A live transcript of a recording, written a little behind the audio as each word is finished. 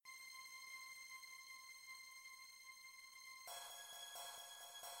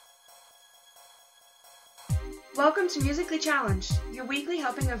Welcome to Musically Challenged, your weekly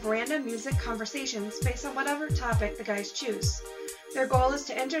helping of random music conversations based on whatever topic the guys choose. Their goal is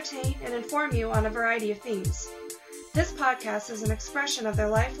to entertain and inform you on a variety of themes. This podcast is an expression of their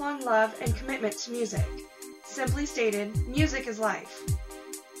lifelong love and commitment to music. Simply stated, music is life.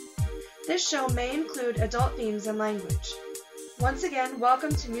 This show may include adult themes and language. Once again,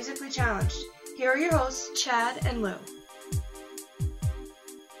 welcome to Musically Challenged. Here are your hosts, Chad and Lou.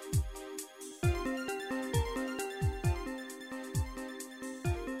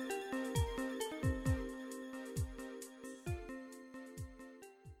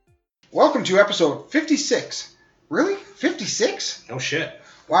 Welcome to episode 56. Really? 56? No shit.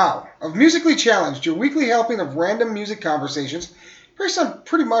 Wow. Of Musically Challenged, your weekly helping of random music conversations based on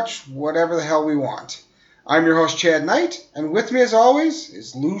pretty much whatever the hell we want. I'm your host, Chad Knight, and with me as always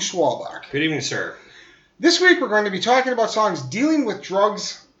is Lou Schwalbach. Good evening, sir. This week we're going to be talking about songs dealing with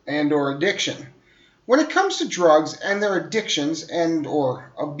drugs and or addiction. When it comes to drugs and their addictions and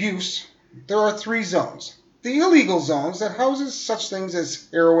or abuse, there are three zones. The illegal zones that houses such things as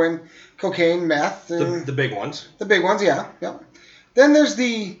heroin, cocaine, meth. And the big ones. The big ones, yeah. Then there's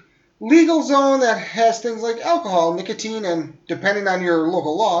the legal zone that has things like alcohol, nicotine, and, depending on your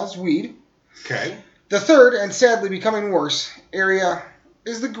local laws, weed. Okay. The third, and sadly becoming worse, area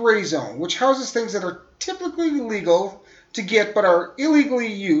is the gray zone, which houses things that are typically legal to get but are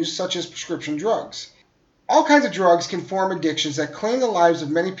illegally used, such as prescription drugs. All kinds of drugs can form addictions that claim the lives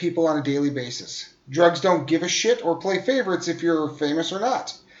of many people on a daily basis. Drugs don't give a shit or play favorites if you're famous or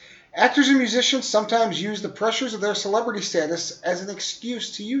not. Actors and musicians sometimes use the pressures of their celebrity status as an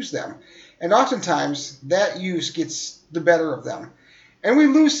excuse to use them, and oftentimes that use gets the better of them. And we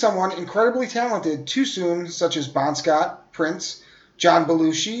lose someone incredibly talented too soon, such as Bon Scott, Prince, John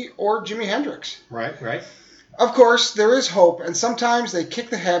Belushi, or Jimi Hendrix. Right. Of course, there is hope, and sometimes they kick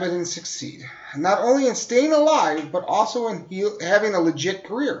the habit and succeed, not only in staying alive, but also in having a legit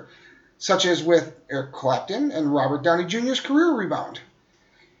career, such as with Eric Clapton and Robert Downey Jr.'s career rebound.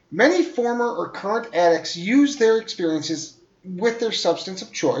 Many former or current addicts use their experiences with their substance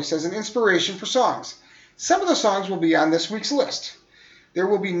of choice as an inspiration for songs. Some of the songs will be on this week's list. There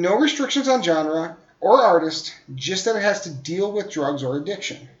will be no restrictions on genre or artist, just that it has to deal with drugs or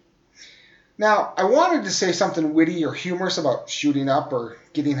addiction. Now, I wanted to say something witty or humorous about shooting up or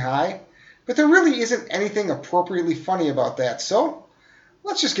getting high, but there really isn't anything appropriately funny about that, so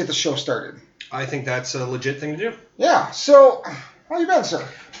let's just get the show started. I think that's a legit thing to do. Yeah, so how you been, sir?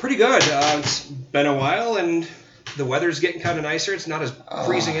 Pretty good. It's been a while, and the weather's getting kind of nicer. It's not as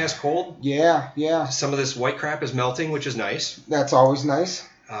freezing as cold. Yeah. Some of this white crap is melting, which is nice. That's always nice.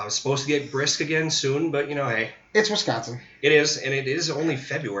 It's supposed to get brisk again soon, but hey. It's Wisconsin. It is, and it is only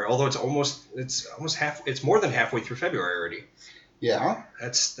February, although it's more than halfway through February already. Yeah.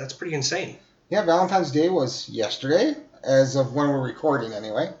 That's pretty insane. Yeah, Valentine's Day was yesterday, as of when we're recording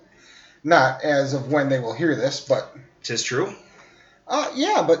anyway. Not as of when they will hear this, but... 'Tis true.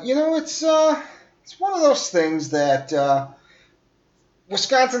 Yeah, but it's one of those things that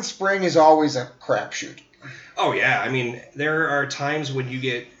Wisconsin spring is always a crapshoot. Oh, yeah. I mean, there are times when you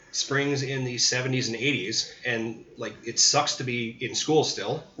get springs in the 70s and 80s, and, it sucks to be in school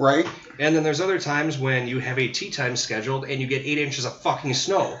still. Right. And then there's other times when you have a tea time scheduled, and you get 8 inches of fucking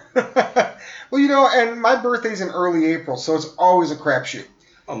snow. Well, and my birthday's in early April, so it's always a crapshoot.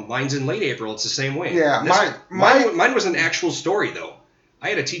 Oh, mine's in late April. It's the same way. Yeah, mine was an actual story, though. I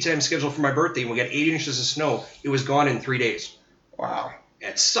had a tea time scheduled for my birthday, and we got 8 inches of snow. It was gone in 3 days. Wow.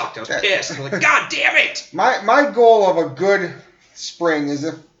 It sucked. I was pissed. I'm like, God damn it! My goal of a good spring is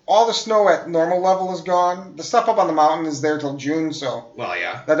if all the snow at normal level is gone, the stuff up on the mountain is there till June, so well,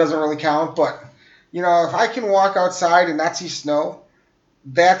 yeah, that doesn't really count. But if I can walk outside and not see snow,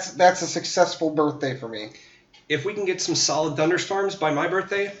 that's a successful birthday for me. If we can get some solid thunderstorms by my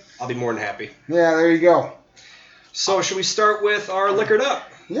birthday, I'll be more than happy. Yeah, there you go. So should we start with our Liquored Up?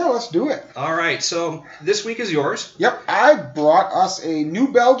 Yeah, let's do it. All right, so this week is yours. Yep, I brought us a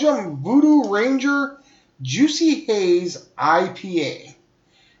New Belgium Voodoo Ranger Juicy Haze IPA.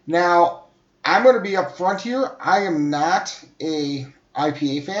 Now, I'm going to be up front here. I am not a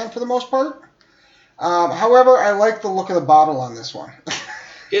IPA fan for the most part. However, I like the look of the bottle on this one.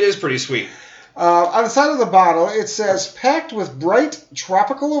 It is pretty sweet. On the side of the bottle, it says, packed with bright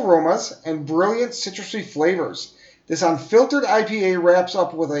tropical aromas and brilliant citrusy flavors. This unfiltered IPA wraps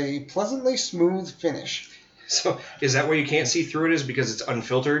up with a pleasantly smooth finish. So, is that why you can't see through it, is because it's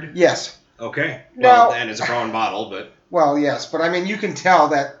unfiltered? Yes. Okay. Now, well, and it's a brown bottle, but... Well, yes, but I mean, you can tell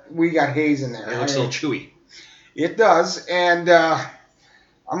that we got haze in there. It looks a little chewy. It does, and I'm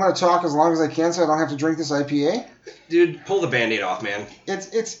going to talk as long as I can so I don't have to drink this IPA. Dude, pull the Band-Aid off, man.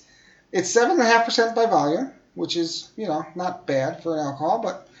 It's 7.5% by volume. which is, not bad for an alcohol,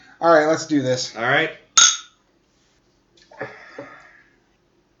 but all right, let's do this. All right.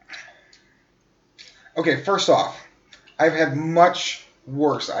 Okay, first off, I've had much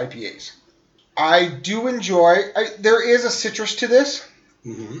worse IPAs. I do enjoy, there is a citrus to this.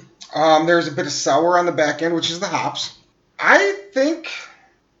 Mm-hmm. There's a bit of sour on the back end, which is the hops. I think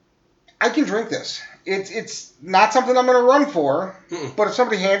I can drink this. It's not something I'm going to run for, but if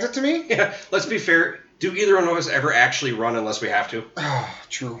somebody hands it to me... Yeah, let's be fair. Do either one of us ever actually run unless we have to? Oh,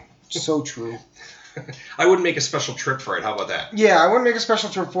 true. So true. I wouldn't make a special trip for it. How about that? Yeah, I wouldn't make a special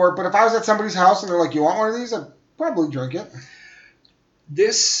trip for it, but if I was at somebody's house and they're like, you want one of these? I'd probably drink it.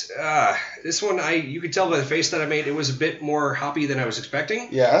 This one, you could tell by the face that I made, it was a bit more hoppy than I was expecting.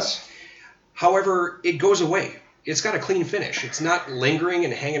 Yes. However, it goes away. It's got a clean finish. It's not lingering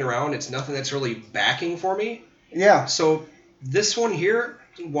and hanging around. It's nothing that's really backing for me. Yeah. So this one here,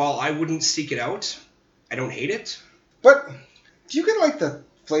 while I wouldn't seek it out, I don't hate it. But do you get like the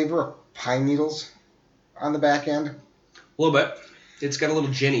flavor of pine needles on the back end? A little bit. It's got a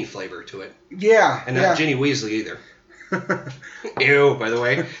little Ginny flavor to it. Yeah. And not Ginny Weasley either. Ew, by the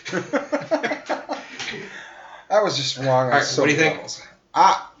way. That was just wrong. All right, what do you think?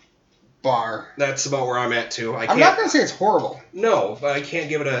 Bar. That's about where I'm at too. I'm not gonna say it's horrible. No, but I can't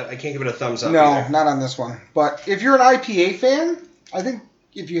give it a thumbs up. No, either. not on this one. But if you're an IPA fan, I think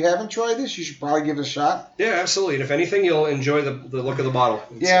if you haven't tried this, you should probably give it a shot. Yeah, absolutely. And if anything, you'll enjoy the look of the bottle.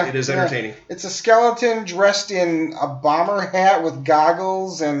 It is entertaining. It's a skeleton dressed in a bomber hat with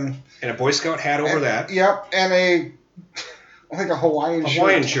goggles and a Boy Scout hat over that. Yep, and a Hawaiian shirt.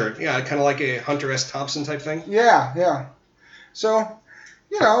 Hawaiian shirt, yeah, kind of like a Hunter S. Thompson type thing. Yeah. So,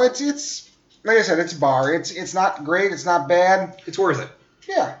 it's like I said, it's a bar. It's not great. It's not bad. It's worth it.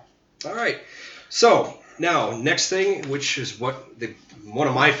 Yeah. All right. So now, next thing, which is one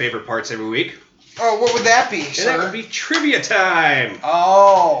of my favorite parts every week. Oh, what would that be, sir? And that would be trivia time.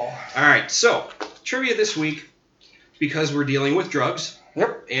 Oh. All right. So trivia this week, because we're dealing with drugs.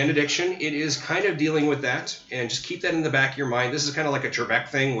 Yep. And addiction, it is kind of dealing with that, and just keep that in the back of your mind. This is kind of like a Trebek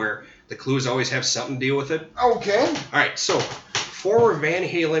thing where the clues always have something to deal with it. Okay. All right, so former Van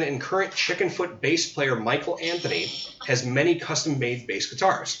Halen and current Chickenfoot bass player Michael Anthony has many custom-made bass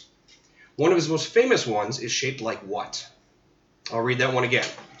guitars. One of his most famous ones is shaped like what? I'll read that one again.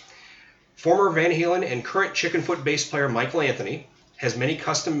 Former Van Halen and current Chickenfoot bass player Michael Anthony has many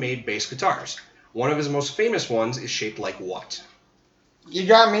custom-made bass guitars. One of his most famous ones is shaped like what? You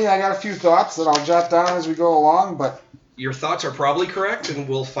got me. I got a few thoughts that I'll jot down as we go along, but... Your thoughts are probably correct, and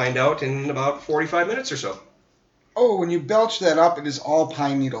we'll find out in about 45 minutes or so. Oh, when you belch that up, it is all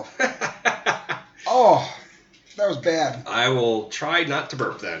pine needle. Oh, that was bad. I will try not to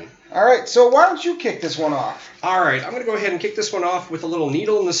burp then. All right, so why don't you kick this one off? All right, I'm going to go ahead and kick this one off with a little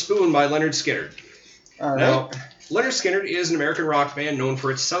Needle in the Spoon by Leonard Skinner. All right. Now, Leonard Skinner is an American rock band known for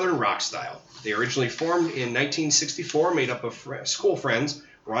its southern rock style. They originally formed in 1964, made up of school friends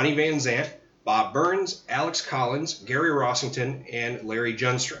Ronnie Van Zant, Bob Burns, Alex Collins, Gary Rossington, and Larry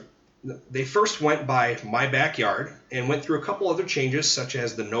Junstrom. They first went by My Backyard and went through a couple other changes, such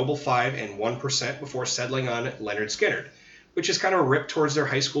as the Noble 5 and 1%, before settling on Leonard Skinner, which is kind of a rip towards their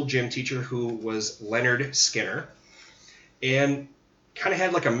high school gym teacher, who was Leonard Skinner, and kind of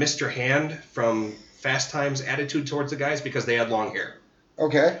had like a Mr. Hand from Fast Times attitude towards the guys because they had long hair.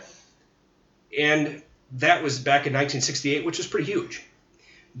 Okay. And that was back in 1968, which was pretty huge.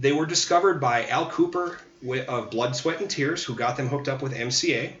 They were discovered by Al Cooper of Blood, Sweat, and Tears, who got them hooked up with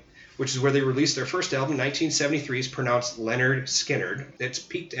MCA, which is where they released their first album, 1973's pronounced Leonard Skinner. It's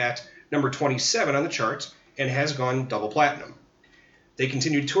peaked at number 27 on the charts and has gone double platinum. They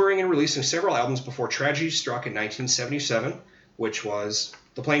continued touring and releasing several albums before tragedy struck in 1977, which was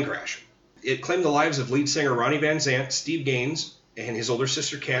the plane crash. It claimed the lives of lead singer Ronnie Van Zant, Steve Gaines, and his older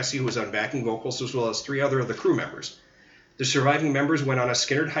sister Cassie, who was on backing vocals, as well as 3 other of the crew members. The surviving members went on a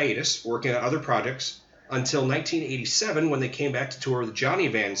Skinner hiatus, working on other projects, until 1987, when they came back to tour with Johnny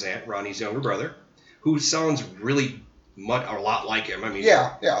Van Zant, Ronnie's younger brother, who sounds really a lot like him. I mean,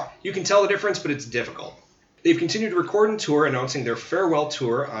 yeah. You can tell the difference, but it's difficult. They've continued to record and tour, announcing their farewell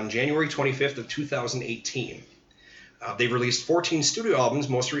tour on January 25th of 2018. They've released 14 studio albums,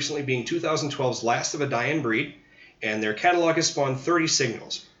 most recently being 2012's Last of a Dying Breed, and their catalog has spawned 30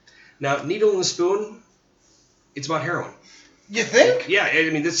 singles. Now, Needle in the Spoon, it's about heroin. You think? Yeah, I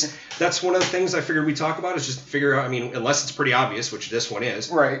mean, that's one of the things I figured we'd talk about, is just figure out, I mean, unless it's pretty obvious, which this one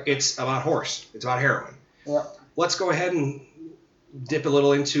is, right? It's about horse. It's about heroin. Yeah. Let's go ahead and dip a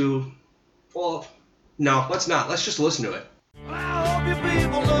little into, well, no, let's not. Let's just listen to it. I hope you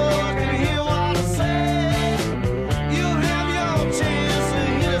people look and hear what I say. You'll have your chance to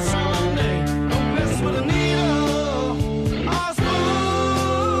hear it someday. Don't mess with a needle.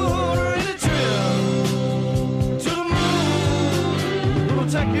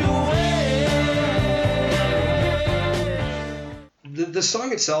 take you away. The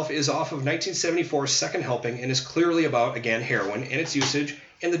song itself is off of 1974's Second Helping and is clearly about, again, heroin and its usage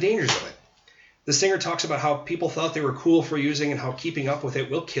and the dangers of it. The singer talks about how people thought they were cool for using and how keeping up with it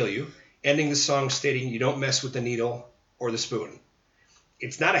will kill you, ending the song stating, "You don't mess with the needle or the spoon."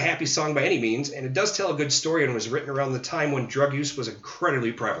 It's not a happy song by any means, and it does tell a good story and was written around the time when drug use was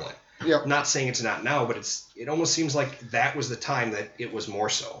incredibly prevalent. Yep. Not saying it's not now, but it almost seems like that was the time that it was more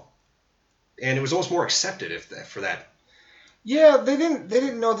so. And it was almost more accepted for that. Yeah, they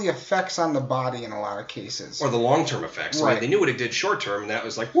didn't know the effects on the body in a lot of cases. Or the long-term effects. I Right. mean, they knew what it did short-term, and that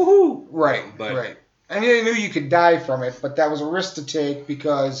was like, woohoo! Right, But right. And they knew you could die from it, but that was a risk to take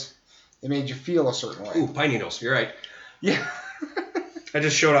because it made you feel a certain way. Ooh, pine needles. You're right. Yeah. I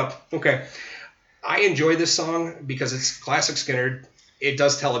just showed up. Okay. I enjoy this song because it's classic Skynyrd. It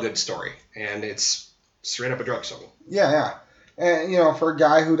does tell a good story, and it's straight up a drug song. Yeah. And, for a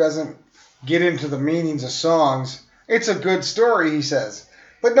guy who doesn't get into the meanings of songs, it's a good story, he says.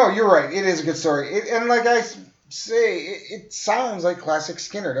 But no, you're right. It is a good story. And like I say, it sounds like classic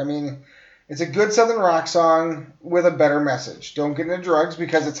Skynyrd. I mean, it's a good Southern rock song with a better message. Don't get into drugs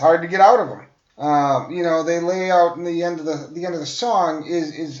because it's hard to get out of them. They lay out in the end of the song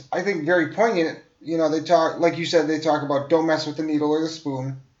is I think very poignant. They talk, like you said, they talk about don't mess with the needle or the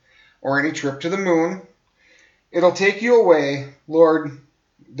spoon or any trip to the moon. It'll take you away, Lord.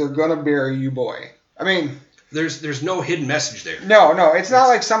 They're gonna bury you, boy. I mean, there's no hidden message there. No, it's not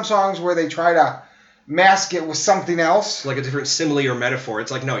like some songs where they try to mask it with something else. Like a different simile or metaphor.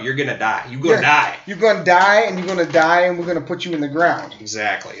 It's like, no, you're gonna die. You're gonna die. You're gonna die, and you're gonna die, and we're gonna put you in the ground.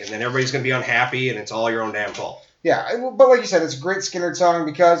 Exactly. And then everybody's gonna be unhappy, and it's all your own damn fault. Yeah, but like you said, it's a great Skynyrd song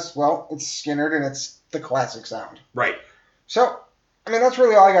because, well, it's Skynyrd and it's the classic sound. Right. So, I mean, that's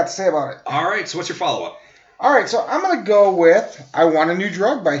really all I got to say about it. All right, so what's your follow-up? All right, so I'm going to go with I Want a New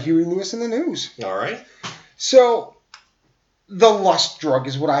Drug by Huey Lewis and the News. All right. So, the lust drug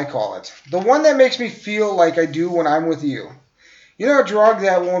is what I call it. The one that makes me feel like I do when I'm with you. A drug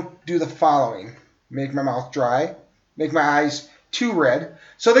that won't do the following. Make my mouth dry, make my eyes too red.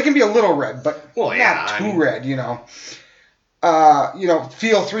 So they can be a little red, but not too red,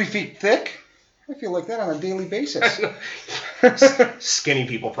 feel 3 feet thick. I feel like that on a daily basis. Skinny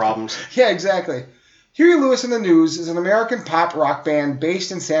people problems. Yeah, exactly. Huey Lewis and the News is an American pop rock band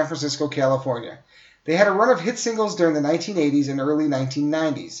based in San Francisco, California. They had a run of hit singles during the 1980s and early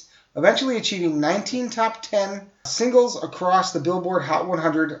 1990s, eventually achieving 19 top 10 singles across the Billboard Hot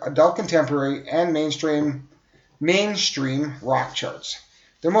 100 Adult Contemporary and mainstream rock charts.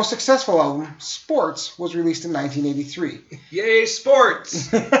 Their most successful album, Sports, was released in 1983. Yay, sports!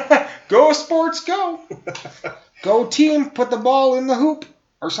 Go, Sports, go! Go, team, put the ball in the hoop,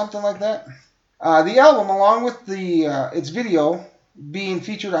 or something like that. The album, along with its video being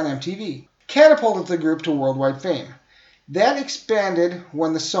featured on MTV, catapulted the group to worldwide fame. That expanded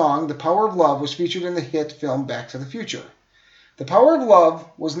when the song The Power of Love was featured in the hit film Back to the Future. The Power of Love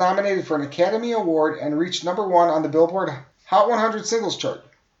was nominated for an Academy Award and reached number 1 on the Billboard Hot 100 singles chart.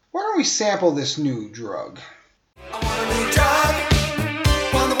 Why don't we sample this new drug? I want a new drug.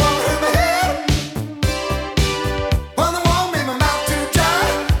 One that won't hurt my head. One that won't make my mouth too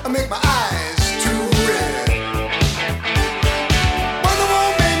dry or make my eyes too red. One that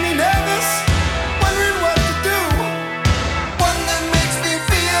won't make me nervous, wondering what to do. One that makes me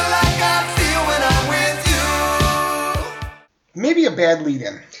feel like I feel when I'm with you. Maybe a bad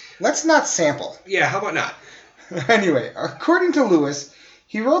lead-in. Let's not sample. Yeah, how about not? Anyway, according to Lewis,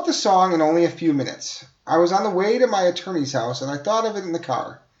 he wrote the song in only a few minutes. I was on the way to my attorney's house, and I thought of it in the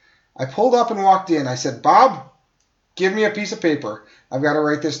car. I pulled up and walked in. I said, Bob, give me a piece of paper. I've got to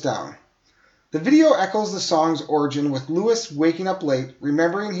write this down. The video echoes the song's origin with Lewis waking up late,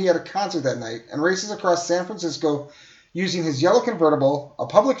 remembering he had a concert that night, and races across San Francisco using his yellow convertible, a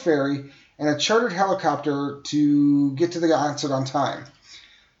public ferry, and a chartered helicopter to get to the concert on time.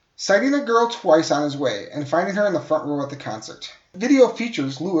 Sighting a girl twice on his way, and finding her in the front row at the concert. The video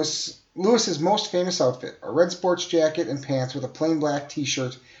features Lewis's most famous outfit, a red sports jacket and pants with a plain black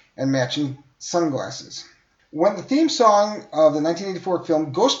t-shirt and matching sunglasses. When the theme song of the 1984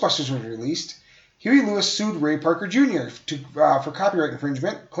 film Ghostbusters was released, Huey Lewis sued Ray Parker Jr. For copyright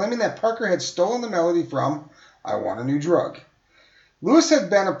infringement, claiming that Parker had stolen the melody from I Want a New Drug. Lewis had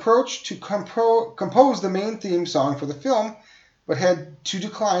been approached to compose the main theme song for the film, but had to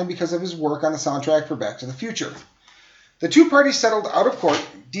decline because of his work on the soundtrack for Back to the Future. The two parties settled out of court.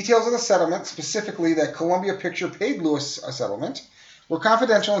 Details of the settlement, specifically that Columbia Picture paid Lewis a settlement, were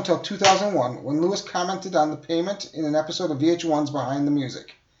confidential until 2001, when Lewis commented on the payment in an episode of VH1's Behind the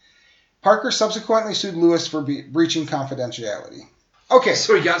Music. Parker subsequently sued Lewis for breaching confidentiality. Okay.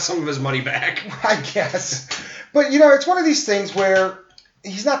 So he got some of his money back. I guess. But, you know, it's one of these things where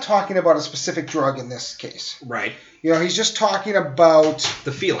he's not talking about a specific drug in this case. Right. You know, he's just talking about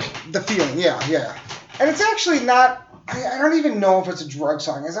The feeling. the feeling. Yeah. And it's actually not, I don't even know if it's a drug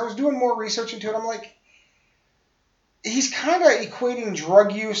song. As I was doing more research into it, I'm like, he's kind of equating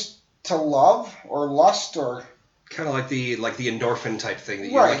drug use to love or lust or... Kind of like the endorphin type thing.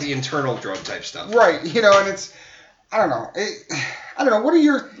 That Right. Like the internal drug type stuff. Right. You know, and it's, I don't know. I don't know. What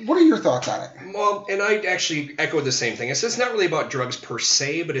are your thoughts on it? Well, and I actually echoed the same thing. It's not really about drugs per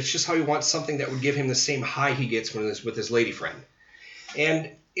se, but it's just how he wants something that would give him the same high he gets when he's with his lady friend. And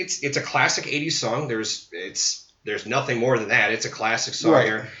it's a classic 80s song. There's nothing more than that. It's a classic song Right.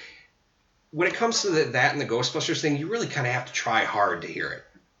 here. When it comes to that and the Ghostbusters thing, you really kind of have to try hard to hear it.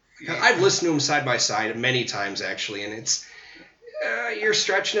 I've listened to them side by side many times, actually, and it's you're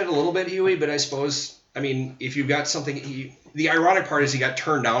stretching it a little bit, Huey, but I suppose, I mean, if you've got something... the ironic part is he got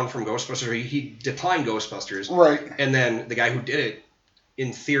turned down from Ghostbusters, or he declined Ghostbusters, Right. and then the guy who did it,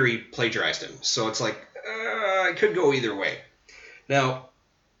 in theory, plagiarized him. So it's like, it could go either way. Now,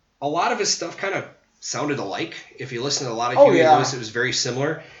 a lot of his stuff kind of sounded alike. If you listen to a lot of Huey Lewis, it was very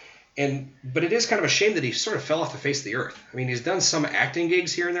similar. But it is kind of a shame that he sort of fell off the face of the earth. I mean, he's done some acting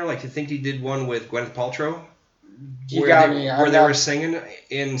gigs here and there. Like, you think he did one with Gwyneth Paltrow? Where they were singing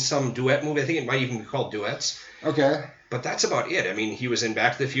in some duet movie. I think it might even be called Duets. Okay. But that's about it. I mean, he was in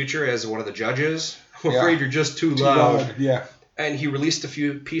Back to the Future as one of the judges. I'm Yeah. afraid you're just too loud. Yeah. And he released a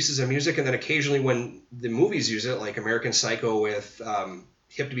few pieces of music, and then occasionally when the movies use it, like American Psycho with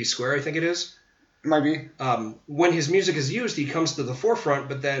Hip to Be Square, I think it is. Might be. When his music is used, he comes to the forefront,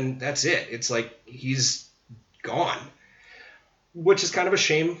 but then that's it. It's like he's gone. Which is kind of a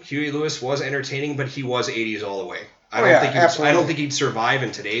shame. Huey Lewis was entertaining, but he was 80s all the way. I don't think he'd survive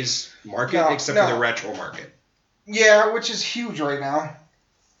in today's market, except for the retro market. Yeah, which is huge right now.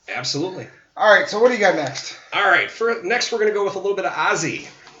 Absolutely. All right, so what do you got next? All right, next we're going to go with a little bit of Ozzy.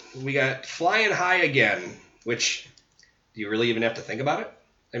 We got Flying High Again, which, do you really even have to think about it?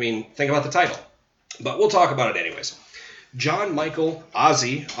 I mean, think about the title. But we'll talk about it anyways. John Michael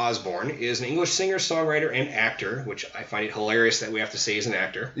Ozzy Osbourne is an English singer, songwriter, and actor, which I find it hilarious that we have to say he's an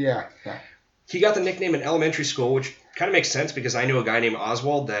actor. Yeah. He got the nickname in elementary school, which kind of makes sense because I knew a guy named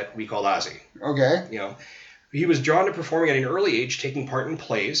Oswald that we called Ozzy. Okay. You know, he was drawn to performing at an early age, taking part in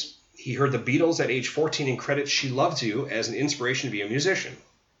plays. He heard the Beatles at age 14 and credits She Loves You as an inspiration to be a musician.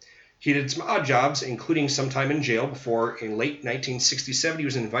 He did some odd jobs, including some time in jail before, in late 1967, he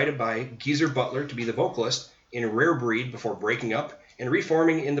was invited by Geezer Butler to be the vocalist in Rare Breed before breaking up and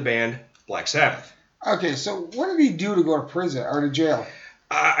reforming in the band Black Sabbath. Okay, so what did he do to go to prison or to jail?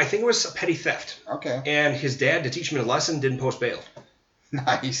 I think it was a petty theft. Okay. And his dad, to teach him a lesson, didn't post bail.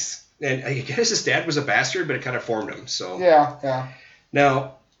 Nice. And I guess his dad was a bastard, but it kind of formed him. So Yeah.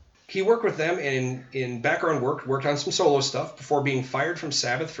 Now, he worked with them in background work, worked on some solo stuff before being fired from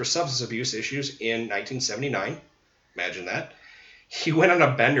Sabbath for substance abuse issues in 1979. Imagine that. He went on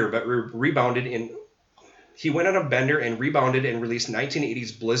a bender, but rebounded and released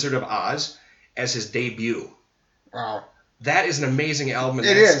 1980's Blizzard of Oz as his debut. Wow. That is an amazing album.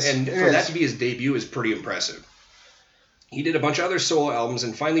 And that to be his debut is pretty impressive. He did a bunch of other solo albums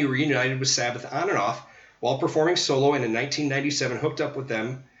and finally reunited with Sabbath on and off while performing solo, and in 1997 hooked up with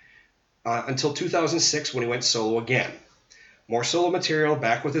them until 2006 when he went solo again. More solo material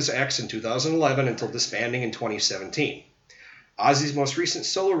back with his ex in 2011 until disbanding in 2017. Ozzy's most recent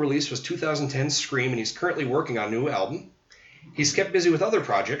solo release was 2010's Scream, and he's currently working on a new album. He's kept busy with other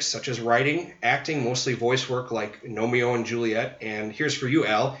projects, such as writing, acting, mostly voice work like Romeo and Juliet, and here's for you,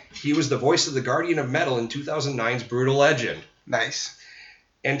 Al, he was the voice of the Guardian of Metal in 2009's Brutal Legend. Nice.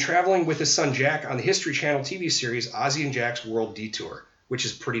 And traveling with his son Jack on the History Channel TV series Ozzy and Jack's World Detour, which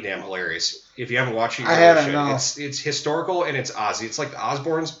is pretty damn hilarious. If you haven't watched it, I haven't, no. It's historical and it's Ozzy. It's like the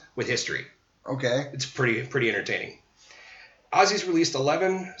Osbournes with history. Okay. It's pretty entertaining. Ozzy's released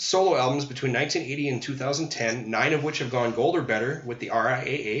 11 solo albums between 1980 and 2010, 9 of which have gone gold or better with the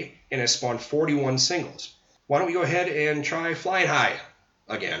RIAA, and has spawned 41 singles. Why don't we go ahead and try Flying High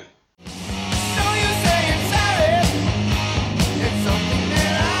again?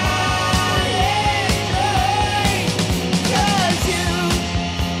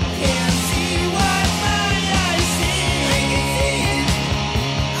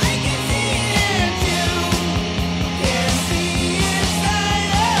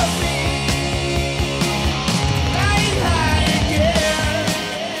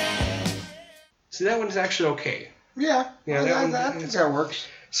 See, that one's actually okay. Yeah. Yeah, I think that works.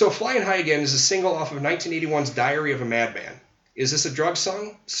 So Flying High Again is a single off of 1981's Diary of a Madman. Is this a drug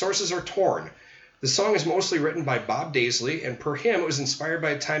song? Sources are torn. The song is mostly written by Bob Daisley, and per him, it was inspired by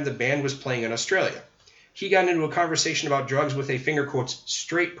a time the band was playing in Australia. He got into a conversation about drugs with a finger quotes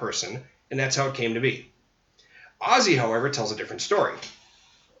straight person, and that's how it came to be. Ozzy, however, tells a different story.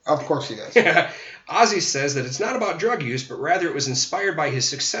 Of course he does. Ozzy says that it's not about drug use, but rather it was inspired by his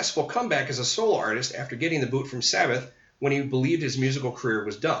successful comeback as a solo artist after getting the boot from Sabbath when he believed his musical career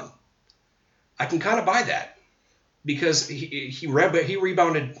was done. I can kind of buy that, because he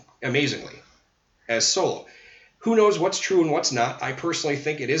rebounded amazingly as solo. Who knows what's true and what's not? I personally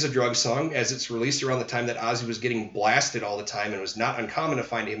think it is a drug song, as it's released around the time that Ozzy was getting blasted all the time, and it was not uncommon to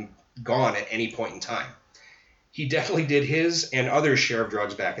find him gone at any point in time. He definitely did his and others' share of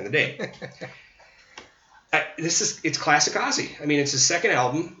drugs back in the day. It's classic Ozzy. I mean, it's his second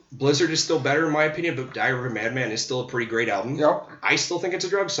album. Blizzard is still better in my opinion, but Diary of a Madman is still a pretty great album. Yep. I still think it's a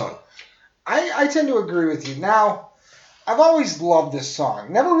drug song. I tend to agree with you. Now, I've always loved this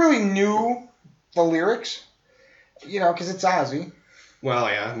song. Never really knew the lyrics, because it's Ozzy. Well,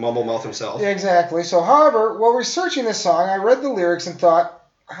 yeah, Mumble Mouth himself. Yeah, exactly. So, however, while researching this song, I read the lyrics and thought,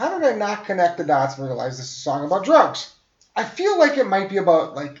 how did I not connect the dots and realize this is a song about drugs? I feel like it might be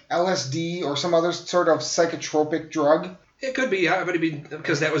about, like, LSD or some other sort of psychotropic drug. It could be, yeah, but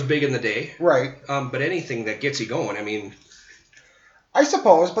because that was big in the day. Right. But anything that gets you going, I mean... I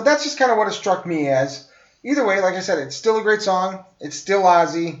suppose, but that's just kind of what it struck me as. Either way, like I said, it's still a great song. It's still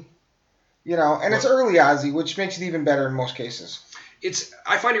Ozzy, and it's early Ozzy, which makes it even better in most cases.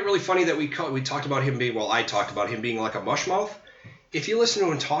 I find it really funny that we talked about him being, I talked about him being like a mushmouth. If you listen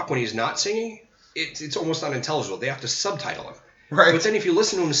to him talk when he's not singing, it's almost unintelligible. They have to subtitle him. Right. But then if you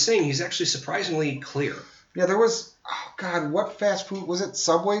listen to him sing, he's actually surprisingly clear. Yeah, there was, what fast food, was it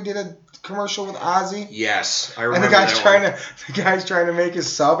Subway did a commercial with Ozzy? Yes, I remember and the guy's trying to make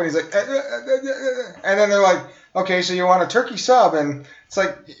his sub, and he's like, and then they're like, okay, so you want a turkey sub, and it's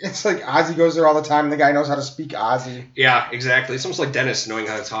like Ozzy goes there all the time, and the guy knows how to speak Ozzy. Yeah, exactly. It's almost like dentists knowing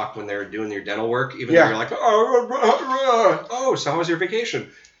how to talk when they're doing their dental work, even though you're like, oh, so how was your vacation?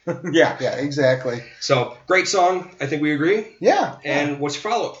 yeah, exactly. So, great song. I think we agree. Yeah. And what's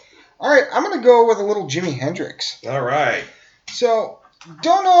your follow-up? All right, I'm going to go with a little Jimi Hendrix. All right. So,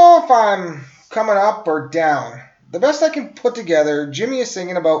 don't know if I'm coming up or down. The best I can put together, Jimmy is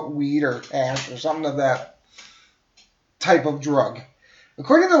singing about weed or hash or something of that type of drug.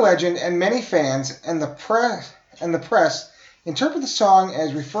 According to legend and many fans and the press interpret the song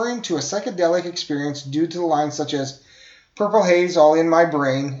as referring to a psychedelic experience due to the lines such as "Purple haze all in my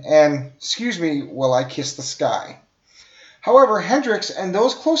brain" and "Excuse me while I kiss the sky." However, Hendrix and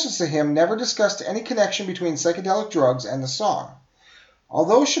those closest to him never discussed any connection between psychedelic drugs and the song.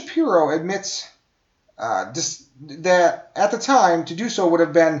 Although Shapiro admits that at the time to do so would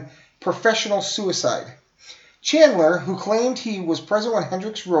have been professional suicide. Chandler, who claimed he was present when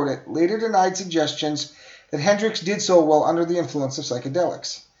Hendrix wrote it, later denied suggestions that Hendrix did so while under the influence of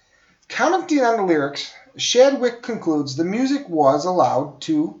psychedelics. Commenting on the lyrics, Shadwick concludes the music was allowed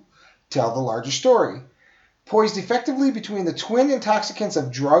to tell the larger story. Poised effectively between the twin intoxicants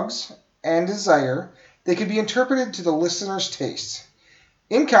of drugs and desire, they could be interpreted to the listener's tastes.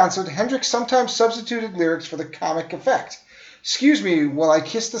 In concert, Hendrix sometimes substituted lyrics for the comic effect. "Excuse me while I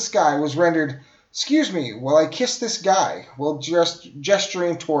kiss the sky" was rendered, "Excuse me while I kiss this guy," while just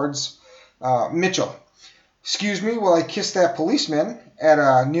gesturing towards Mitchell. "Excuse me while I kiss that policeman" at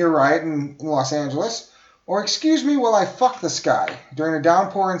a near riot in Los Angeles, or "Excuse me while I fuck this guy" during a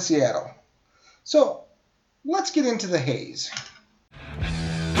downpour in Seattle. So, let's get into the haze.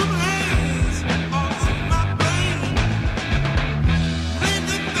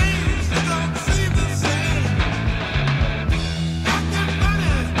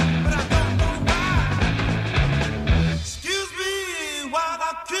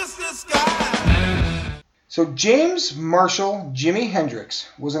 So James Marshall Jimi Hendrix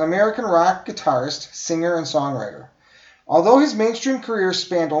was an American rock guitarist, singer, and songwriter. Although his mainstream career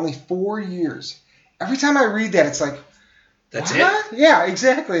spanned only 4 years, every time I read that, it's like, That's what? it? Yeah,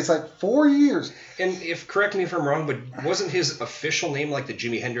 exactly. It's like 4 years. And correct me if I'm wrong, but wasn't his official name like the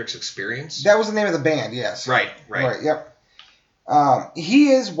Jimi Hendrix Experience? That was the name of the band, yes. Right. Yep.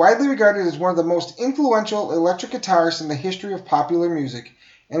 He is widely regarded as one of the most influential electric guitarists in the history of popular music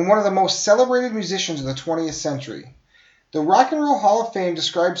and one of the most celebrated musicians of the 20th century. The Rock and Roll Hall of Fame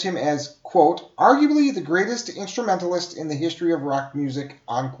describes him as, quote, "arguably the greatest instrumentalist in the history of rock music,"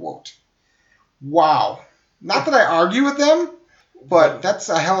 unquote. Wow. Not that I argue with them, but that's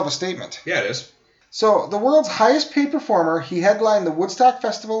a hell of a statement. Yeah, it is. So, the world's highest paid performer, he headlined the Woodstock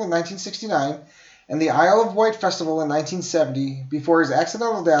Festival in 1969 and the Isle of Wight Festival in 1970 before his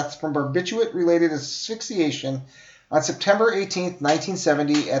accidental death from barbiturate-related asphyxiation on September 18,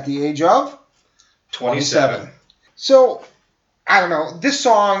 1970, at the age of 27. So, I don't know. This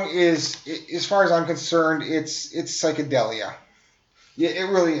song is, as far as I'm concerned, it's psychedelia. Yeah, it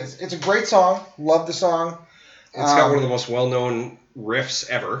really is. It's a great song. Love the song. It's got one of the most well-known riffs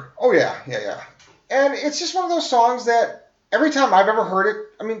ever. Oh, yeah. And it's just one of those songs that every time I've ever heard it,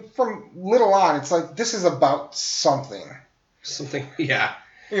 I mean, from little on, it's like, this is about something. Something, yeah.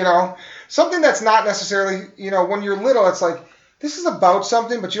 You know? Something that's not necessarily, you know, when you're little, it's like, this is about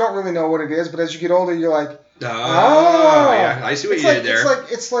something, but you don't really know what it is. But as you get older, you're like, yeah, I see what you did there.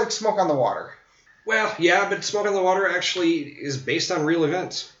 It's like Smoke on the Water. Well, yeah, but Smoke on the Water actually is based on real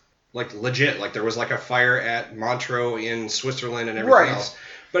events. Like, legit. Like, there was, like, a fire at Montreux in Switzerland and everything else.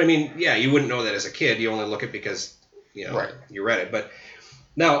 But, I mean, yeah, you wouldn't know that as a kid. You only look at it because, you know, you read it. But,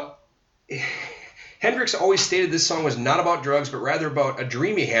 now, Hendrix always stated this song was not about drugs, but rather about a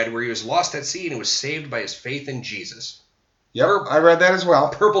dream he had where he was lost at sea and was saved by his faith in Jesus. Yep, I read that as well.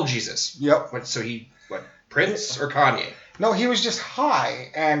 Purple Jesus. Yep. Prince or Kanye? No, he was just high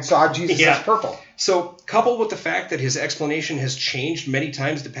and saw Jesus as purple. So, coupled with the fact that his explanation has changed many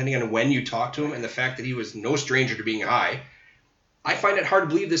times depending on when you talk to him and the fact that he was no stranger to being high, I find it hard to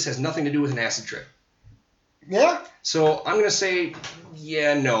believe this has nothing to do with an acid trip. Yeah? So, I'm going to say,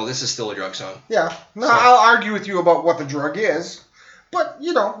 no, this is still a drug song. Yeah. No, so, I'll argue with you about what the drug is. But,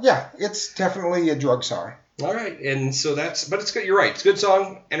 you know, yeah, it's definitely a drug song. All right. And so but it's good. You're right. It's a good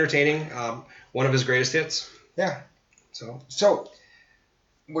song, entertaining, one of his greatest hits. Yeah. So,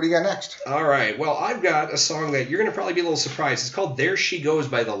 what do you got next? All right. Well, I've got a song that you're going to probably be a little surprised. It's called There She Goes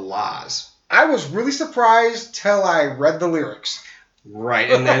by the La's. I was really surprised till I read the lyrics.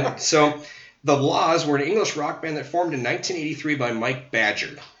 Right. And then, so the La's were an English rock band that formed in 1983 by Mike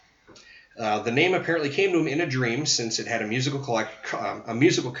Badger. The name apparently came to him in a dream since it had a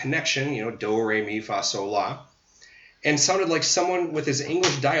musical connection, you know, do, re, mi, fa, sol, la, and sounded like someone with his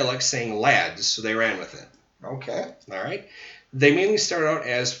English dialect saying lads, so they ran with it. Okay. All right. They mainly started out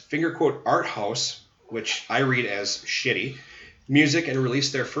as finger quote art house, which I read as shitty, music, and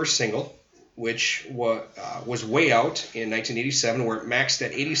released their first single, which was Way Out in 1987, where it maxed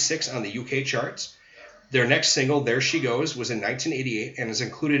at 86 on the UK charts. Their next single, There She Goes, was in 1988 and is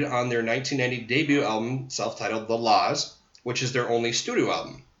included on their 1990 debut album, self-titled The La's, which is their only studio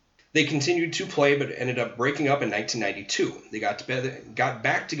album. They continued to play but ended up breaking up in 1992. They got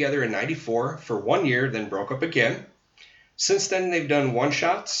back together in 94 for 1 year, then broke up again. Since then, they've done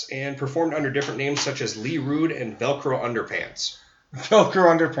one-shots and performed under different names such as Lee Rude and Velcro Underpants. Velcro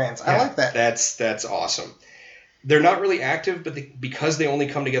Underpants. I like that. That's awesome. They're not really active because they only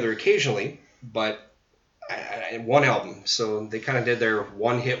come together occasionally, but one album, so they kind of did their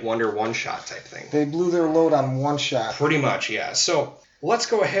one-hit wonder, one-shot type thing. They blew their load on one shot. Pretty much, yeah. So let's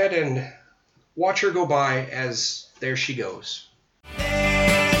go ahead and watch her go by as There She Goes.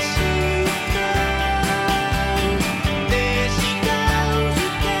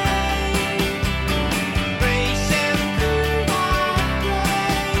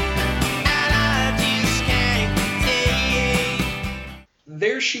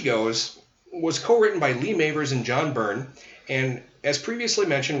 There She Goes was co-written by Lee Mavers and John Byrne, and as previously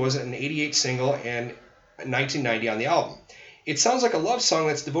mentioned, was an 88 single and 1990 on the album. It sounds like a love song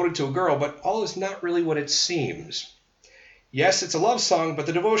that's devoted to a girl, but all is not really what it seems. Yes, it's a love song, but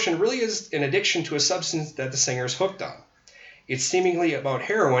the devotion really is an addiction to a substance that the singer is hooked on. It's seemingly about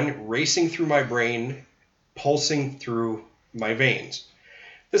heroin racing through my brain, pulsing through my veins.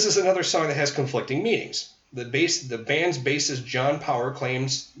 This is another song that has conflicting meanings. The band's bassist John Power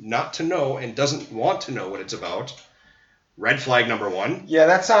claims not to know and doesn't want to know what it's about. Red flag number 1. Yeah,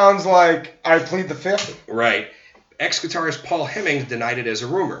 that sounds like I plead the fifth. Right. Ex-guitarist Paul Hemmings denied it as a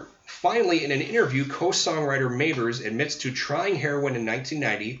rumor. Finally, in an interview, co-songwriter Mavers admits to trying heroin in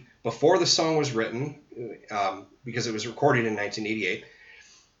 1990 before the song was written, because it was recorded in 1988.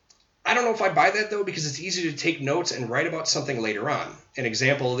 I don't know if I buy that, though, because it's easy to take notes and write about something later on. An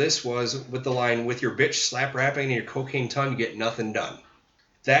example of this was with the line, "With your bitch slap rapping and your cocaine tongue, you get nothing done."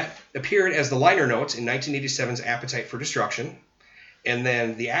 That appeared as the liner notes in 1987's Appetite for Destruction, and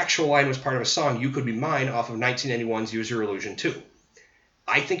then the actual line was part of a song, "You Could Be Mine," off of 1991's Use Your Illusion 2.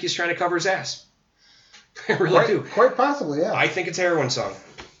 I think he's trying to cover his ass. I really do. Quite possibly, yeah. I think it's a heroin song.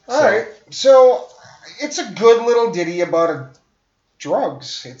 All right. So it's a good little ditty about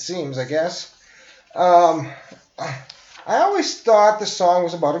drugs, it seems, I guess. I always thought the song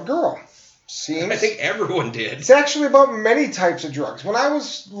was about a girl. Seems. I think everyone did. It's actually about many types of drugs. When I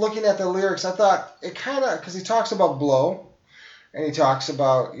was looking at the lyrics, I thought it kind of, because he talks about blow, and he talks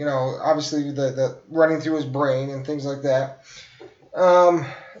about, you know, obviously the running through his brain and things like that.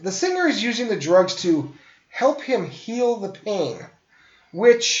 The singer is using the drugs to help him heal the pain,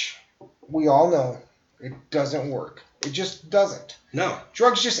 which we all know it doesn't work. It just doesn't. No.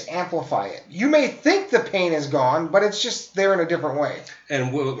 Drugs just amplify it. You may think the pain is gone, but it's just there in a different way.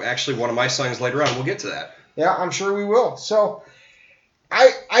 And actually, one of my songs later on, we'll get to that. Yeah, I'm sure we will. So,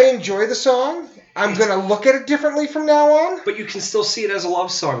 I enjoy the song. I'm going to look at it differently from now on. But you can still see it as a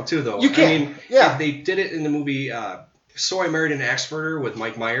love song, too, though. You can, I mean, yeah. They did it in the movie So I Married an Axe Murderer with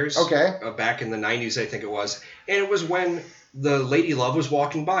Mike Myers. Okay. Back in the 90s, I think it was. And it was when the Lady Love was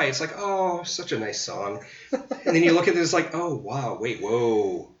walking by. It's like, oh, such a nice song. And then you look at it, it's like, oh, wow, wait,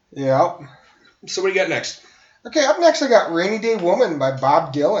 whoa. Yeah. So what do you got next? Okay, up next I got Rainy Day Woman by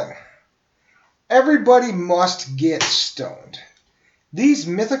Bob Dylan. Everybody must get stoned. These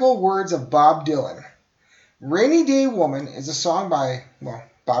mythical words of Bob Dylan. Rainy Day Woman is a song by,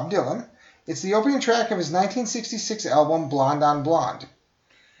 Bob Dylan. It's the opening track of his 1966 album Blonde on Blonde.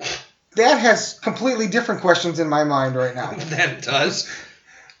 That has completely different questions in my mind right now. That does.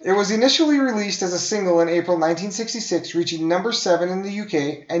 It was initially released as a single in April 1966, reaching number 7 in the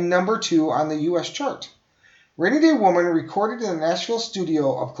UK and number 2 on the US chart. Rainy Day Woman, recorded in the Nashville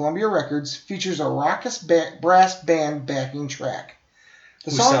studio of Columbia Records, features a raucous brass band backing track.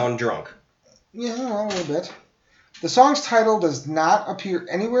 Who sound drunk. Yeah, a little bit. The song's title does not appear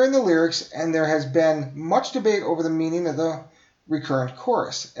anywhere in the lyrics, and there has been much debate over the meaning of the recurrent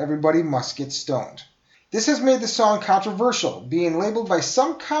chorus, Everybody Must Get Stoned. This has made the song controversial, being labeled by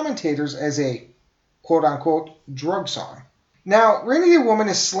some commentators as a quote-unquote drug song. Now, Rainy Day Woman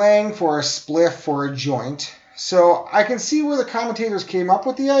is slang for a spliff or a joint, so I can see where the commentators came up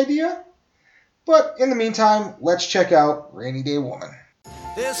with the idea, but in the meantime, let's check out Rainy Day Woman.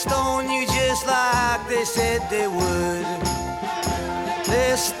 They'll stone you just like they said they would.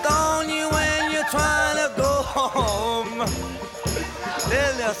 They'll stone you when you're trying to go home.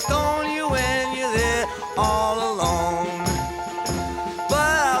 They'll stone you when you're there all alone. But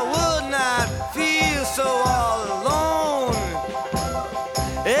I would not feel so all alone.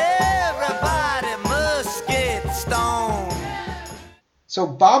 Everybody must get stoned. So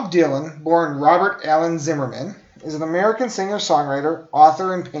Bob Dylan, born Robert Allen Zimmerman, is an American singer-songwriter,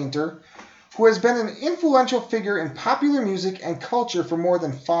 author, and painter who has been an influential figure in popular music and culture for more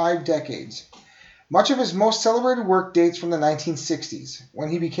than 5 decades. Much of his most celebrated work dates from the 1960s, when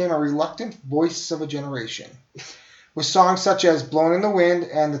he became a reluctant voice of a generation, with songs such as Blowin' in the Wind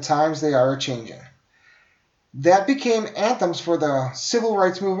and The Times They Are A-Changin'. That became anthems for the civil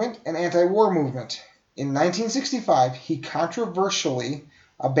rights movement and anti-war movement. In 1965, he controversially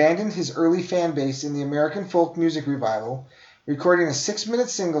abandoned his early fan base in the American folk music revival, recording a 6-minute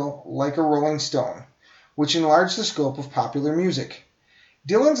single, Like a Rolling Stone, which enlarged the scope of popular music.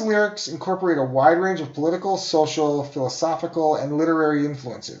 Dylan's lyrics incorporate a wide range of political, social, philosophical, and literary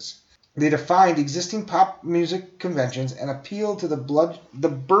influences. They defined existing pop music conventions and appealed to the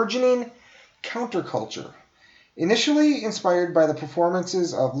burgeoning counterculture. Initially inspired by the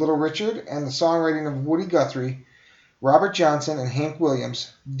performances of Little Richard and the songwriting of Woody Guthrie, Robert Johnson, and Hank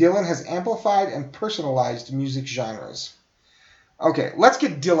Williams, Dylan has amplified and personalized music genres. Okay, let's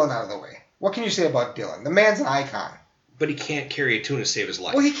get Dylan out of the way. What can you say about Dylan? The man's an icon. But he can't carry a tune to save his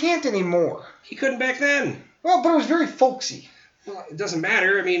life. Well, he can't anymore. He couldn't back then. Well, but it was very folksy. Well, it doesn't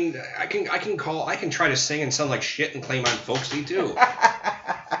matter. I mean, I can try to sing and sound like shit and claim I'm folksy too.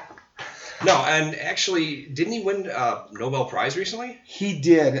 No, and actually, didn't he win a Nobel Prize recently? He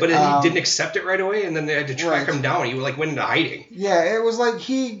did. But he didn't accept it right away, and then they had to track right. him down. He went into hiding. Yeah, it was like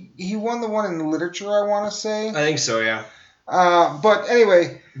he won the one in literature, I want to say. I think so, yeah. But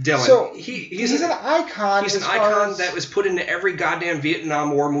anyway, Dylan. So he's an icon. He's an icon that was put into every goddamn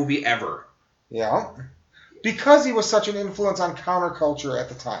Vietnam War movie ever. Yeah. Because he was such an influence on counterculture at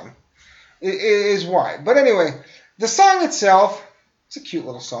the time. It is why. But anyway, the song itself, it's a cute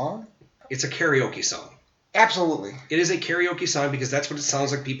little song. It's a karaoke song. Absolutely. It is a karaoke song because that's what it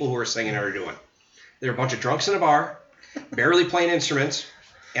sounds like people who are singing are doing. They're a bunch of drunks in a bar, barely playing instruments,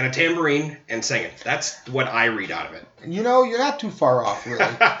 and a tambourine, and singing. That's what I read out of it. You know, you're not too far off, really.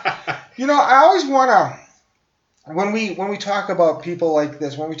 You know, I always want to, when we talk about people like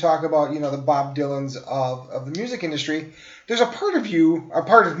this, when we talk about, the Bob Dylans of the music industry, there's a part of you, a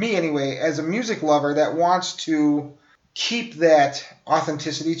part of me anyway, as a music lover that wants to keep that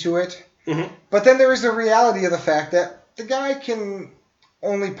authenticity to it. Mm-hmm. But then there is the reality of the fact that the guy can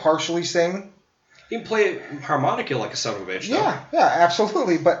only partially sing. He can play harmonica like a son of a bitch. Yeah,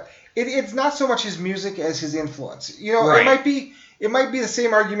 absolutely. But it's not so much his music as his influence. Right. It might be the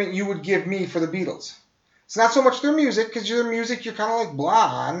same argument you would give me for the Beatles. It's not so much their music, because their music you're kind of like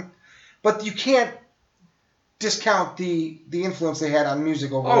blah on, but you can't discount the influence they had on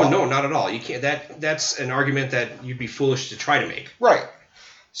music overall. Oh no, not at all. You can't. That's an argument that you'd be foolish to try to make. Right.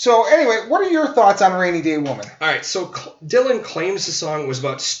 So anyway, what are your thoughts on Rainy Day Woman? All right, so Dylan claims the song was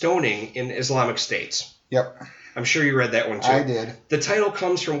about stoning in Islamic states. Yep. I'm sure you read that one too. I did. The title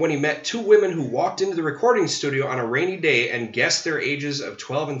comes from when he met two women who walked into the recording studio on a rainy day and guessed their ages of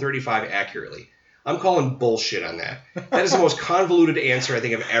 12 and 35 accurately. I'm calling bullshit on that. That is the most convoluted answer I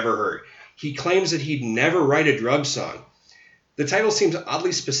think I've ever heard. He claims that he'd never write a drug song. The title seems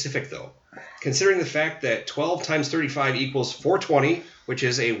oddly specific, though, considering the fact that 12 times 35 equals 420, which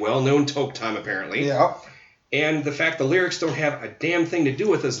is a well-known toke time, apparently. Yeah. And the fact the lyrics don't have a damn thing to do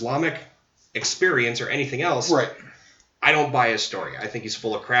with Islamic experience or anything else. Right. I don't buy his story. I think he's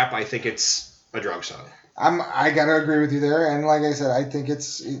full of crap. I think it's a drug song. I gotta agree with you there, and like I said, I think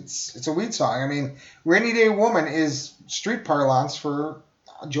it's a weed song. I mean, Rainy Day Woman is street parlance for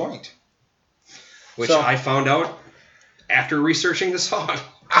a joint. Which I found out after researching the song.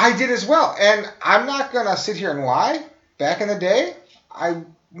 I did as well, and I'm not gonna sit here and lie. Back in the day, I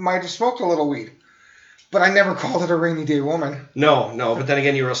might have smoked a little weed, but I never called it a Rainy Day Woman. No, but then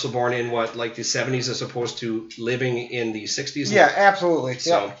again, you were also born in what, like the 70s as opposed to living in the 60s? Yeah, absolutely.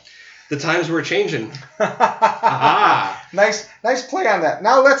 So Yep. the times were changing. Aha. Nice play on that.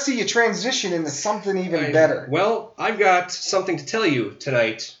 Now let's see you transition into something even better. Well, I've got something to tell you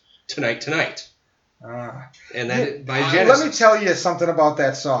tonight. And then by Genesis. Let me tell you something about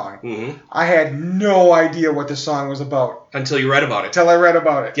that song. Mm-hmm. I had no idea what the song was about. Until you read about it. Until I read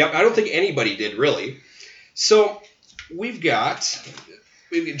about it. Yep, I don't think anybody did, really. So we've got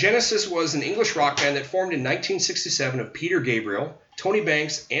Genesis was an English rock band that formed in 1967 of Peter Gabriel, Tony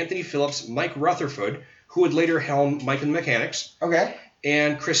Banks, Anthony Phillips, Mike Rutherford, who would later helm Mike and the Mechanics, Okay.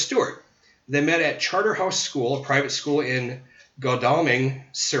 and Chris Stewart. They met at Charterhouse School, a private school in Godalming,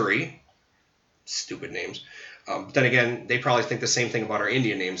 Surrey. Stupid names. Then again, they probably think the same thing about our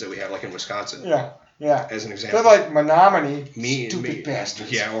Indian names that we have, like in Wisconsin. Yeah. As an example. They're like Menominee. Stupid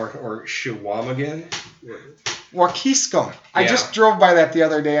bastards. Yeah, or Shawamagan. Waukescum. I Yeah. just drove by that the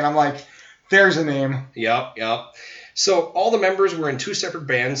other day, and I'm like, there's a name. Yep. So all the members were in two separate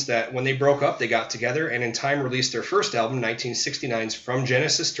bands that when they broke up, they got together and in time released their first album, 1969's From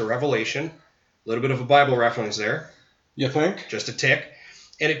Genesis to Revelation. A little bit of a Bible reference there. You think? Just a tick.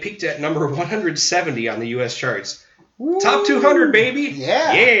 And it peaked at number 170 on the U.S. charts. Ooh. Top 200, baby!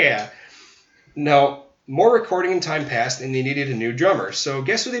 Yeah. Yeah! Now, more recording and time passed and they needed a new drummer. So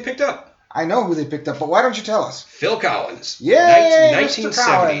guess who they picked up? I know who they picked up, but why don't you tell us? Phil Collins. Yay, 1970, Mr.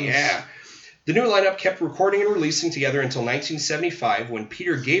 Collins. yeah. The new lineup kept recording and releasing together until 1975 when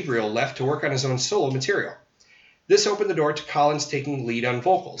Peter Gabriel left to work on his own solo material. This opened the door to Collins taking lead on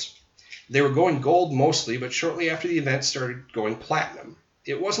vocals. They were going gold mostly, but shortly after the event started going platinum.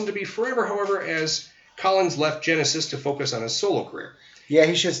 It wasn't to be forever, however, as Collins left Genesis to focus on his solo career. Yeah,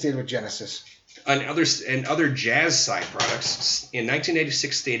 he should have stayed with Genesis. And other jazz side products in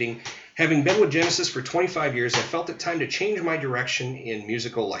 1986 stating, having been with Genesis for 25 years, I felt it time to change my direction in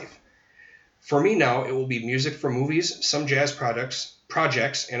musical life. For me now, it will be music for movies, some jazz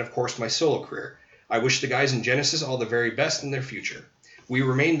projects, and of course my solo career. I wish the guys in Genesis all the very best in their future. We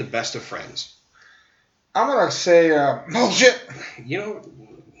remain the best of friends. I'm going to say bullshit. You know,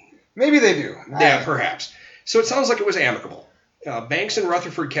 Maybe they do. yeah, perhaps. So it sounds like it was amicable. Banks and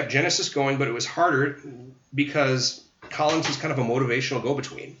Rutherford kept Genesis going, but it was harder because Collins was kind of a motivational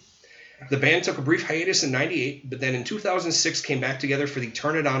go-between. The band took a brief hiatus in 98, but then in 2006 came back together for the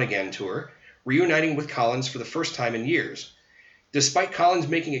Turn It On Again tour, reuniting with Collins for the first time in years. Despite Collins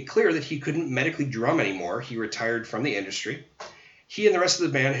making it clear that he couldn't medically drum anymore, he retired from the industry. He and the rest of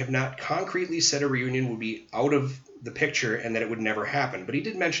the band have not concretely said a reunion would be out of the picture and that it would never happen, but he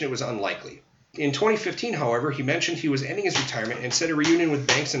did mention it was unlikely. In 2015, however, he mentioned he was ending his retirement and said a reunion with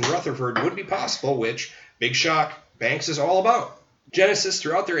Banks and Rutherford would be possible, which, big shock, Banks is all about. Genesis,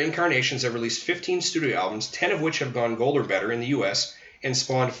 throughout their incarnations, have released 15 studio albums, 10 of which have gone gold or better in the U.S., and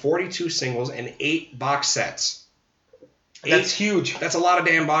spawned 42 singles and 8 box sets. That's huge. That's a lot of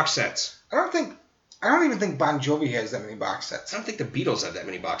damn box sets. I don't even think Bon Jovi has that many box sets. I don't think the Beatles have that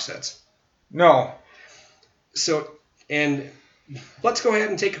many box sets. No. So, and let's go ahead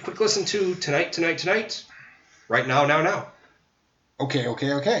and take a quick listen to Tonight. Right now.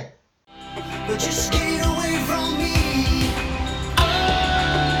 Okay. But you stayed away from me.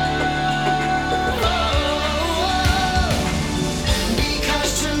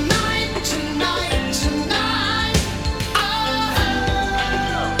 Because tonight,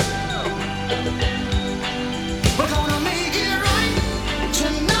 we're gonna make it right.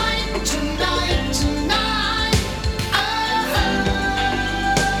 Tonight.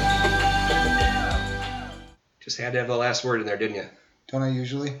 Just had to have the last word in there, didn't you? Don't I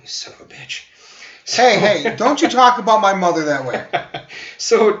usually? You son of a bitch. Hey, don't you talk about my mother that way.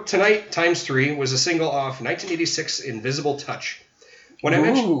 So Tonight Times 3 was a single off 1986 Invisible Touch. When I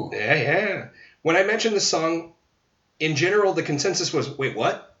mentioned, when I mentioned the song, in general the consensus was, wait,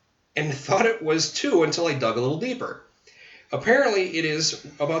 what? And thought it was too until I dug a little deeper. Apparently it is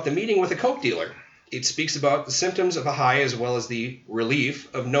about the meeting with a coke dealer. It speaks about the symptoms of a high as well as the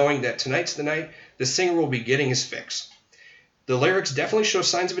relief of knowing that tonight's the night the singer will be getting his fix. The lyrics definitely show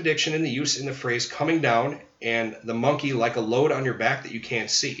signs of addiction in the use in the phrase coming down and the monkey like a load on your back that you can't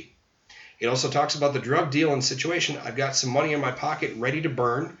see. It also talks about the drug deal and situation. I've got some money in my pocket ready to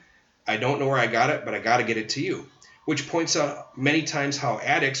burn. I don't know where I got it, but I got to get it to you. Which points out many times how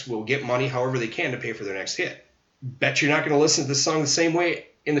addicts will get money however they can to pay for their next hit. Bet you're not going to listen to this song the same way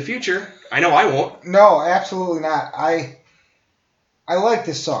in the future. I know I won't. No, absolutely not. I like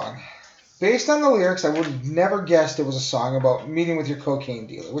this song. Based on the lyrics, I would have never guessed it was a song about meeting with your cocaine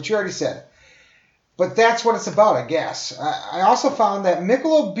dealer, which you already said. But that's what it's about, I guess. I also found that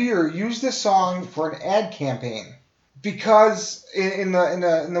Michelob Beer used this song for an ad campaign because, in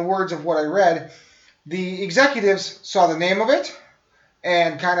the words of what I read, the executives saw the name of it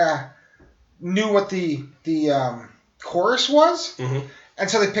and kind of knew what the chorus was, and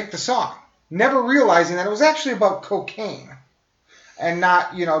so they picked the song, never realizing that it was actually about cocaine and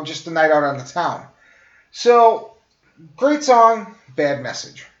not, just a night out on the town. So, great song, bad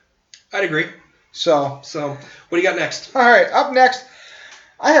message. I'd agree. So, what do you got next? All right, up next,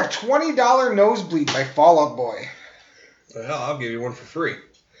 I have $20 Nosebleed by Fall Out Boy. Well, I'll give you one for free.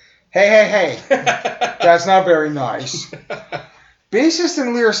 Hey. That's not very nice. Bassist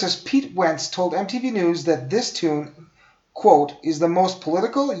and lyricist Pete Wentz told MTV News that this tune, quote, is the most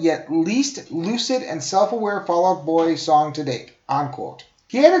political yet least lucid and self-aware Fall Out Boy song to date, unquote.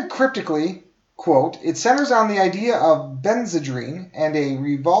 He added cryptically, quote, it centers on the idea of Benzedrine and a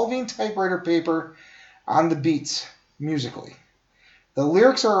revolving typewriter paper on the beats, musically. The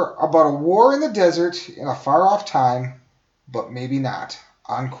lyrics are about a war in the desert in a far-off time, but maybe not,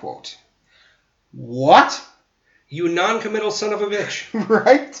 unquote. What? You non-committal son of a bitch.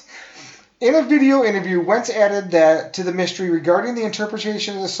 Right? In a video interview, Wentz added that to the mystery regarding the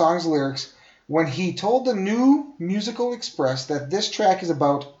interpretation of the song's lyrics when he told the New Musical Express that this track is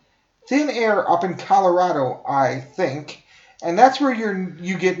about thin air up in Colorado, I think, and that's where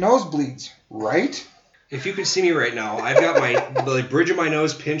you get nosebleeds, right? If you could see me right now, I've got the bridge of my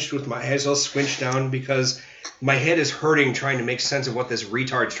nose pinched with my eyes all squinched down because my head is hurting trying to make sense of what this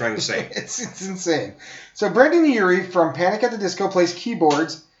retard's trying to say. It's insane. So Brendan Urie from Panic at the Disco plays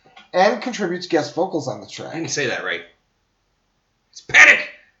keyboards and contributes guest vocals on the track. I didn't say that right. It's Panic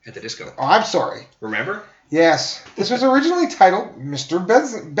at the Disco. Oh, I'm sorry. Remember? Yes. This was originally titled Mr.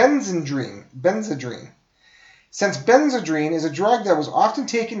 Benzedrine. Since Benzedrine is a drug that was often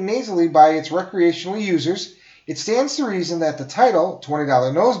taken nasally by its recreational users, it stands to reason that the title,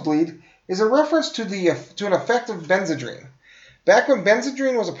 $20 Nosebleed, is a reference to an effect of Benzedrine. Back when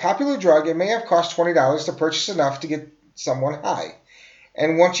Benzedrine was a popular drug, it may have cost $20 to purchase enough to get someone high.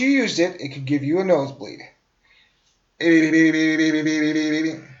 And once you used it, it could give you a nosebleed.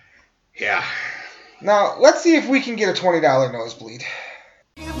 Yeah. Now, let's see if we can get a $20 nosebleed.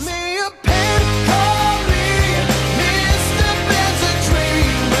 Give me a pen, call me Mr.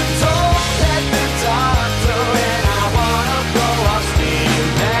 Benzedrine, but don't let the doctor in. I wanna blow off steam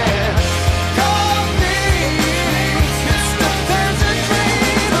there. Call me Mr.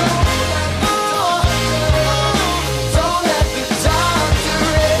 Benzedrine, don't let the doctor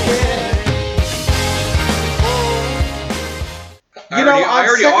in. I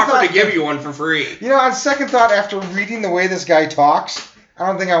already offered to give you one for free. On second thought, after reading the way this guy talks, I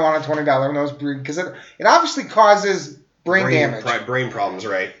don't think I want a $20 nosebleed because it obviously causes brain damage. Brain problems,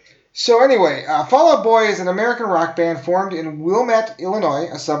 right? So anyway, Fall Out Boy is an American rock band formed in Wilmette, Illinois,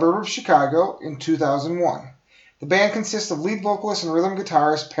 a suburb of Chicago, in 2001. The band consists of lead vocalist and rhythm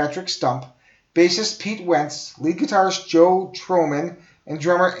guitarist Patrick Stump, bassist Pete Wentz, lead guitarist Joe Troman, and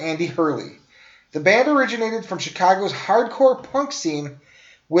drummer Andy Hurley. The band originated from Chicago's hardcore punk scene,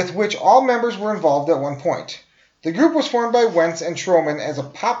 with which all members were involved at one point. The group was formed by Wentz and Troman as a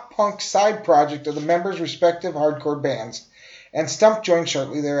pop-punk side project of the members' respective hardcore bands, and Stump joined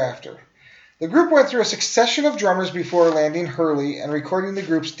shortly thereafter. The group went through a succession of drummers before landing Hurley and recording the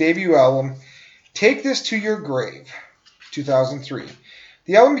group's debut album, Take This to Your Grave, 2003.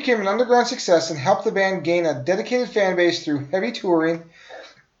 The album became an underground success and helped the band gain a dedicated fan base through heavy touring,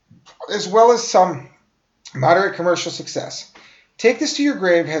 as well as some moderate commercial success. Take This to Your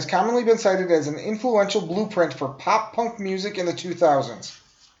Grave has commonly been cited as an influential blueprint for pop-punk music in the 2000s.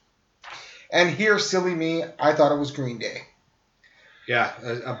 And here, silly me, I thought it was Green Day. Yeah,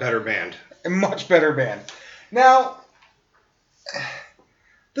 a better band. A much better band. Now,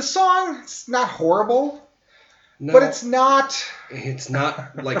 the song's not horrible, No, but it's not... It's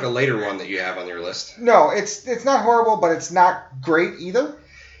not like a later one that you have on your list. No, it's not horrible, but it's not great either.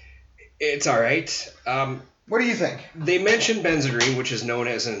 It's all right. What do you think? They mentioned Benzedrine, which is known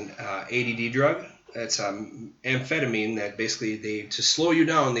as an ADD drug. It's amphetamine that basically to slow you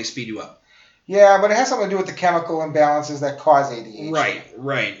down, they speed you up. Yeah, but it has something to do with the chemical imbalances that cause ADHD.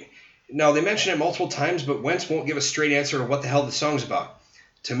 Right. Now, they mention it multiple times, but Wentz won't give a straight answer to what the hell the song's about.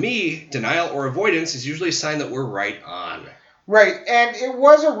 To me, denial or avoidance is usually a sign that we're right on. Right, and it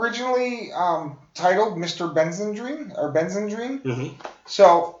was originally titled Mr. Benzedrine, or Benzedrine. Mm-hmm.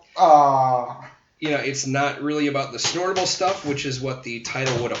 So, it's not really about the snortable stuff, which is what the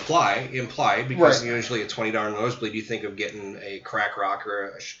title would imply, because usually a $20 nosebleed, you think of getting a crack rock or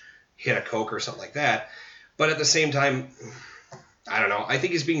a hit of coke or something like that. But at the same time, I don't know. I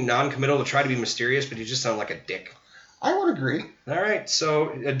think he's being non-committal to try to be mysterious, but he just sounds like a dick. I would agree. All right, so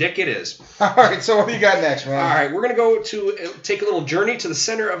a dick it is. All right, so what do you got next, man? All right, we're going to go to take a little journey to the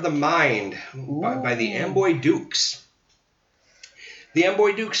center of the mind by the Amboy Dukes. The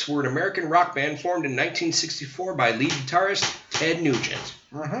Amboy Dukes were an American rock band formed in 1964 by lead guitarist Ted Nugent.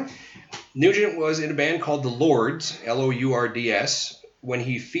 Mm-hmm. Nugent was in a band called the Lords, Lourds, when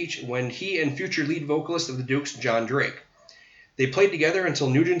he and future lead vocalist of the Dukes, John Drake. They played together until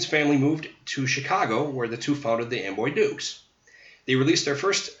Nugent's family moved to Chicago, where the two founded the Amboy Dukes. They released their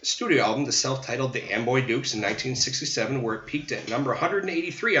first studio album, the self-titled The Amboy Dukes, in 1967, where it peaked at number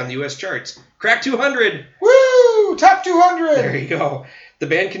 183 on the U.S. charts. Cracked 200! Woo! Top 200! There you go. The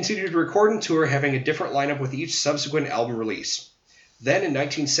band continued to record and tour, having a different lineup with each subsequent album release. Then, in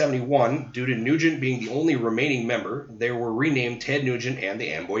 1971, due to Nugent being the only remaining member, they were renamed Ted Nugent and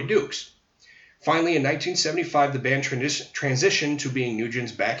the Amboy Dukes. Finally, in 1975, the band transitioned to being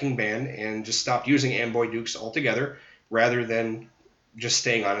Nugent's backing band and just stopped using Amboy Dukes altogether, rather than just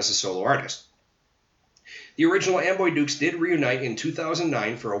staying on as a solo artist. The original Amboy Dukes did reunite in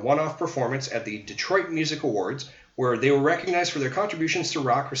 2009 for a one-off performance at the Detroit Music Awards, where they were recognized for their contributions to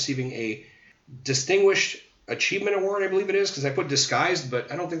rock, receiving a Distinguished Achievement Award, I believe it is, because I put disguised,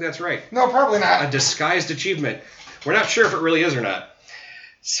 but I don't think that's right. No, probably not. A disguised achievement. We're not sure if it really is or not.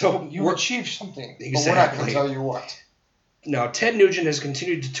 So you achieved something, exactly. But we're not going to tell you what. Now, Ted Nugent has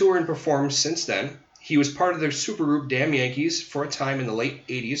continued to tour and perform since then. He was part of the supergroup Damn Yankees for a time in the late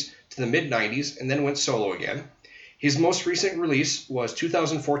 80s to the mid-90s, and then went solo again. His most recent release was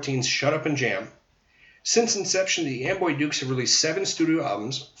 2014's Shut Up and Jam. Since inception, the Amboy Dukes have released 7 studio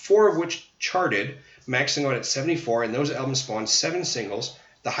albums, 4 of which charted, maxing out at 74, and those albums spawned 7 singles.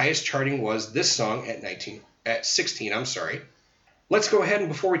 The highest charting was this song at 16. Let's go ahead and,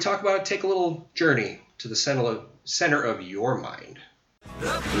 before we talk about it, take a little journey to the center of your mind.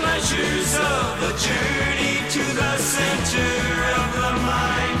 The pleasures of a journey to the center of the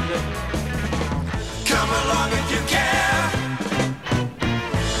mind. Come along if you care.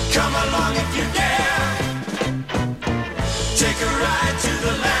 Come along if you dare. Take a ride to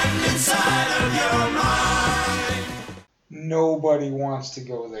the land inside of your mind. Nobody wants to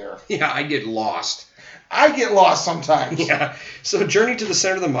go there. Yeah, I get lost. I get lost sometimes. Yeah. So Journey to the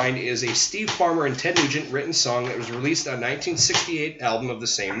Center of the Mind is a Steve Farmer and Ted Nugent written song that was released on a 1968 album of the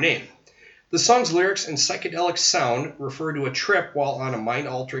same name. The song's lyrics and psychedelic sound refer to a trip while on a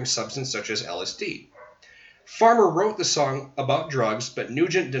mind-altering substance such as LSD. Farmer wrote the song about drugs, but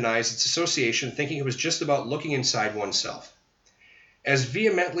Nugent denies its association, thinking it was just about looking inside oneself. As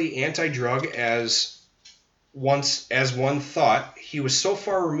vehemently anti-drug as one thought, he was so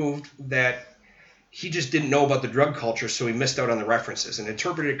far removed that he just didn't know about the drug culture, so he missed out on the references and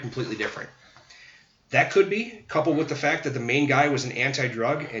interpreted it completely different. That could be, coupled with the fact that the main guy was an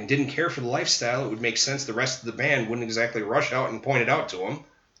anti-drug and didn't care for the lifestyle, it would make sense the rest of the band wouldn't exactly rush out and point it out to him.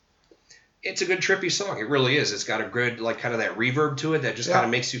 It's a good trippy song. It really is. It's got a good, kind of that reverb to it that just kind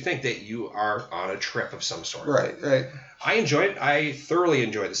of makes you think that you are on a trip of some sort. Right. I enjoy it. I thoroughly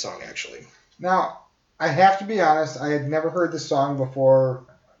enjoy the song, actually. Now, I have to be honest, I had never heard this song before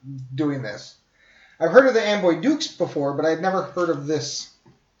doing this. I've heard of the Amboy Dukes before, but I'd never heard of this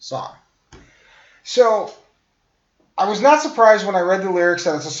song. So, I was not surprised when I read the lyrics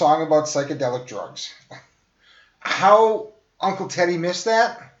that it's a song about psychedelic drugs. How Uncle Teddy missed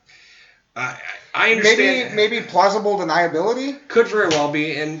that? I understand. Maybe plausible deniability? Could very well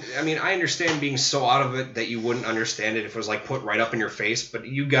be. And, I understand being so out of it that you wouldn't understand it if it was, put right up in your face. But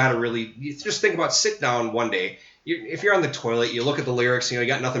you got to really just think about sit down one day. If you're on the toilet, you look at the lyrics, you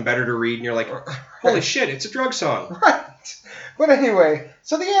got nothing better to read, and you're like, holy shit, it's a drug song. Right. But anyway,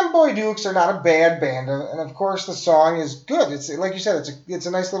 so the Amboy Dukes are not a bad band, and of course the song is good. It's like you said, it's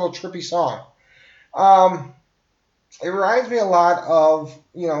a nice little trippy song. It reminds me a lot of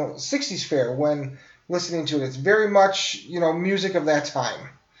 60s fare when listening to it. It's very much music of that time.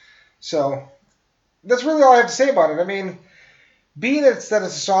 So that's really all I have to say about it. I mean, being that it's a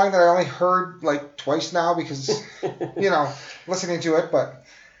song that I only heard like twice now because listening to it, but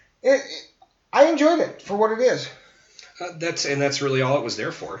I enjoyed it for what it is. That's really all it was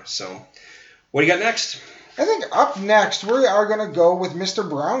there for. So, what do you got next? I think up next we are going to go with Mr.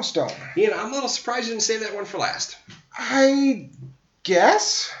 Brownstone. Ian, I'm a little surprised you didn't save that one for last. I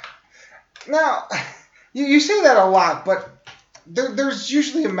guess. Now, you say that a lot, but there's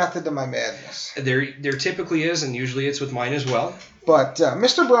usually a method to my madness. There typically is, and usually it's with mine as well. But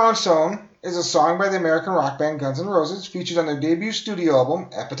Mr. Brownstone is a song by the American rock band Guns N' Roses, featured on their debut studio album,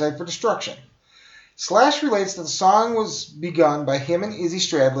 Appetite for Destruction. Slash relates that the song was begun by him and Izzy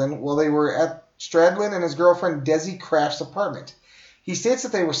Stradlin while they were at Stradlin and his girlfriend Desi Kraft's apartment. He states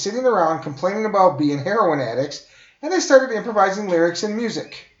that they were sitting around complaining about being heroin addicts, and they started improvising lyrics and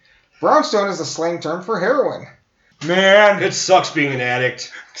music. Brownstone is a slang term for heroin. Man, it sucks being an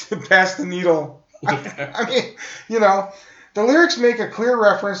addict. Pass the needle. I mean, the lyrics make a clear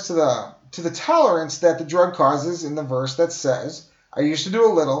reference to the tolerance that the drug causes in the verse that says, I used to do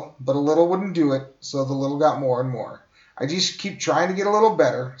a little, but a little wouldn't do it, so the little got more and more. I just keep trying to get a little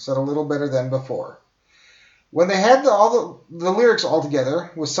better, so a little better than before. When they had all the lyrics all together,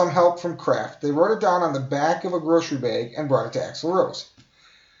 with some help from Kraft, they wrote it down on the back of a grocery bag and brought it to Axl Rose.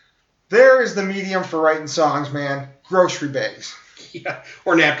 There is the medium for writing songs, man. Grocery bags. Yeah,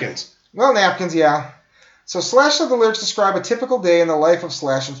 or napkins. Well, napkins, yeah. So Slash said the lyrics describe a typical day in the life of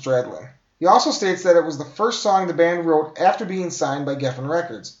Slash and Stradlin. He also states that it was the first song the band wrote after being signed by Geffen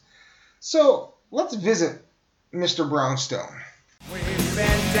Records. So, let's visit Mr. Brownstone. We've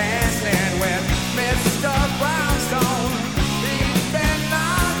been dancing with Mr. Brownstone. He's been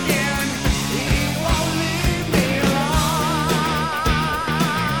knocking. He won't leave me alone.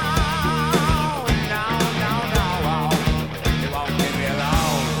 No. He won't leave me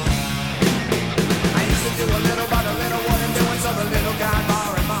alone. I used to do a little, but a little wasn't doing, so the little got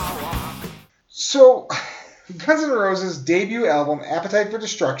more and more. So, Guns N' Roses' debut album, Appetite for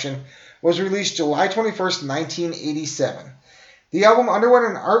Destruction, was released July 21st, 1987. The album underwent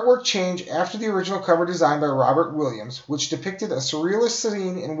an artwork change after the original cover design by Robert Williams, which depicted a surrealist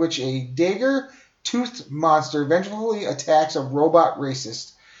scene in which a dagger-toothed monster vengefully attacks a robot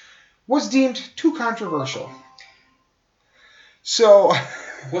racist, was deemed too controversial. So...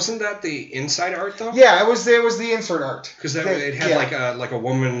 Wasn't that the inside art though? Yeah, it was the insert art. Because it had like a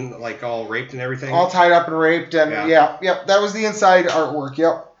woman like all raped and everything. All tied up and raped, and yep, that was the inside artwork.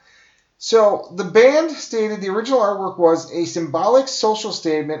 Yep. So the band stated the original artwork was a symbolic social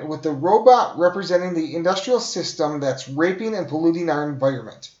statement with the robot representing the industrial system that's raping and polluting our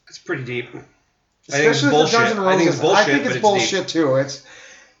environment. It's pretty deep. Especially for Guns N' Roses. I think it's bullshit too. It's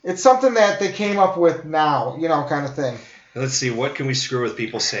something that they came up with now, kind of thing. Let's see, what can we screw with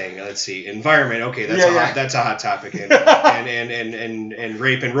people saying? Let's see, environment. Okay, that's a hot topic, and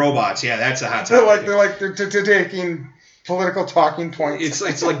rape and robots. Yeah, that's a hot topic. They're taking political talking points.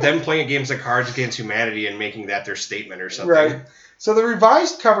 It's like them playing games of Cards Against Humanity and making that their statement or something. Right. So the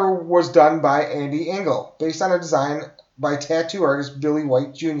revised cover was done by Andy Engel, based on a design by tattoo artist Billy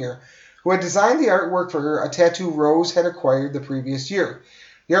White Jr., who had designed the artwork for a tattoo Rose had acquired the previous year.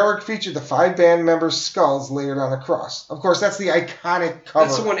 The artwork featured the 5 band members' skulls layered on a cross. Of course, that's the iconic cover.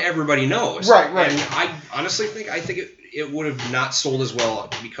 That's the one everybody knows. Right. And I honestly think it would have not sold as well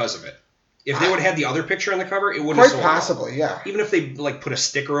because of it. If they would have had the other picture on the cover, it wouldn't have sold. Quite possibly, yeah. Even if they put a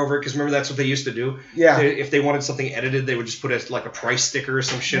sticker over it, because remember that's what they used to do. Yeah. If they wanted something edited, they would just put a price sticker or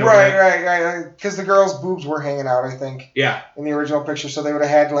some shit over it. Right. Because the girls' boobs were hanging out, I think. Yeah. In the original picture, so they would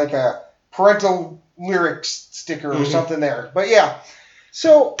have had like a parental lyrics sticker or something there. But yeah.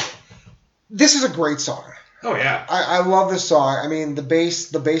 So this is a great song. Oh yeah. I love this song. I mean, the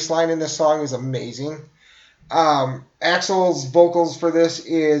bass line in this song is amazing. Axl's vocals for this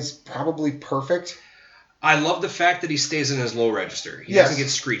is probably perfect. I love the fact that he stays in his low register. He doesn't get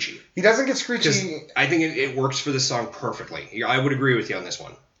screechy. He doesn't get screechy. I think it works for this song perfectly. I would agree with you on this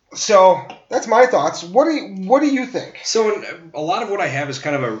one. So that's my thoughts. What do you think? So a lot of what I have is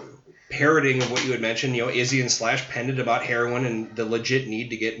kind of a parroting of what you had mentioned. Izzy and Slash penned it about heroin and the legit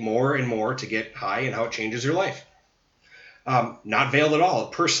need to get more and more to get high and how it changes your life. Not veiled at all.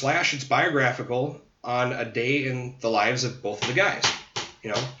 Per Slash, it's biographical on a day in the lives of both of the guys.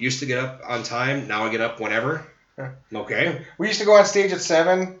 Used to get up on time. Now I get up whenever. Okay. We used to go on stage at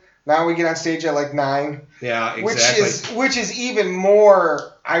 7. Now we get on stage at like 9. Yeah, exactly. Which is even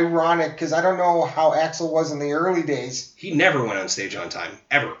more ironic because I don't know how Axl was in the early days. He never went on stage on time,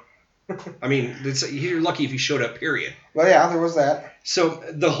 ever. I mean, you're lucky if he showed up, period. Well, yeah, there was that. So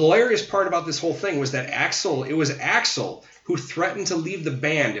the hilarious part about this whole thing was that it was Axl who threatened to leave the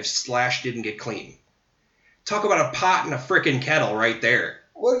band if Slash didn't get clean. Talk about a pot and a frickin' kettle right there.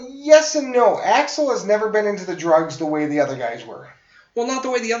 Well, yes and no. Axl has never been into the drugs the way the other guys were. Well, not the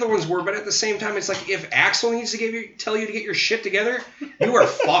way the other ones were, but at the same time, it's like if Axl needs to tell you to get your shit together, you are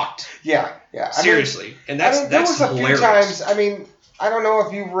fucked. Yeah. Seriously, and that's there was hilarious. A few times. I mean, I don't know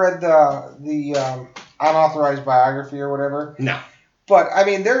if you've read the unauthorized biography or whatever. No. But I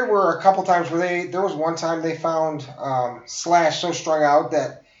mean, there were a couple times where there was one time they found Slash so strung out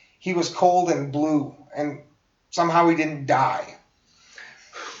that he was cold and blue, and somehow he didn't die.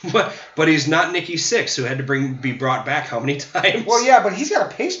 But he's not Nikki Sixx, who had to be brought back how many times? Well, yeah, but he's got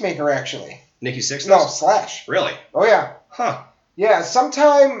a pacemaker, actually. Nikki Sixx does? No, Slash. Really? Oh, yeah. Huh. Yeah,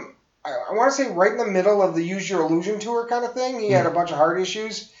 sometime, I want to say right in the middle of the Use Your Illusion tour kind of thing, he had a bunch of heart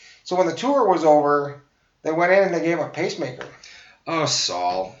issues. So when the tour was over, they went in and they gave him a pacemaker. Oh,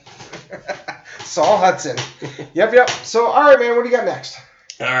 Saul. Saul Hudson. Yep. So, all right, man, what do you got next?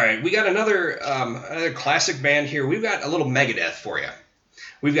 All right, we got another classic band here. We've got a little Megadeth for you.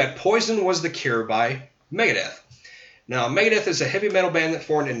 We've got Poison Was the Cure by Megadeth. Now, Megadeth is a heavy metal band that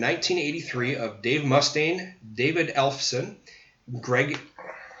formed in 1983 of Dave Mustaine, David Ellefson, Greg,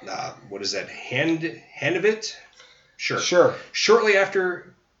 Handevidt? Sure. Shortly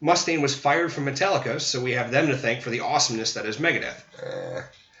after Mustaine was fired from Metallica, so we have them to thank for the awesomeness that is Megadeth.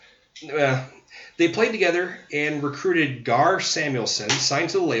 They played together and recruited Gar Samuelson, signed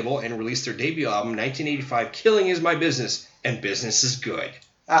to the label, and released their debut album, 1985, Killing Is My Business, and Business Is Good.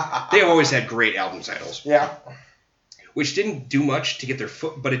 They've always had great album titles. Yeah. Which didn't do much to get their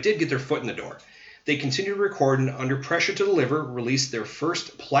foot, but it did get their foot in the door. They continued to record and, under pressure to deliver, released their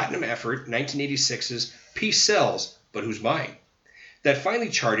first platinum effort, 1986's Peace Sells, But Who's Mine? That finally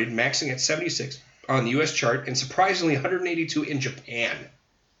charted, maxing at 76 on the U.S. chart and surprisingly 182 in Japan.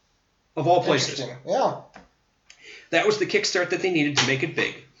 Of all places. Yeah. That was the kickstart that they needed to make it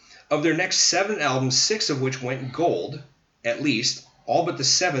big. Of their next 7 albums, 6 of which went gold, at least, all but the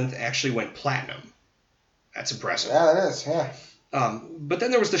 7th actually went platinum. That's impressive. Yeah, it is, yeah. But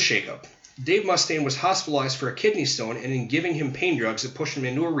then there was the shakeup. Dave Mustaine was hospitalized for a kidney stone, and in giving him pain drugs that pushed him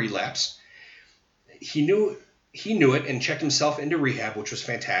into a relapse, he knew it and checked himself into rehab, which was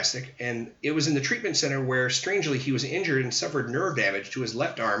fantastic. And it was in the treatment center where, strangely, he was injured and suffered nerve damage to his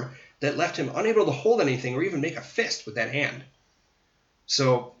left arm that left him unable to hold anything or even make a fist with that hand.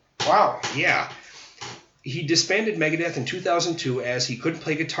 So, wow. Yeah. He disbanded Megadeth in 2002 as he couldn't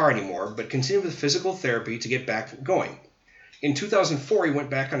play guitar anymore, but continued with physical therapy to get back going. In 2004, he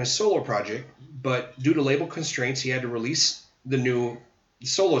went back on his solo project, but due to label constraints, he had to release the new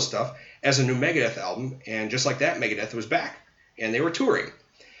solo stuff as a new Megadeth album, and just like that, Megadeth was back, and they were touring.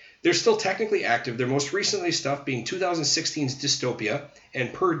 They're still technically active, their most recently stuff being 2016's Dystopia,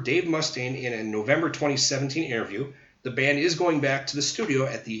 and per Dave Mustaine in a November 2017 interview, the band is going back to the studio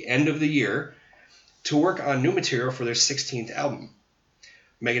at the end of the year to work on new material for their 16th album.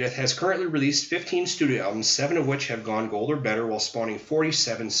 Megadeth has currently released 15 studio albums, 7 of which have gone gold or better, while spawning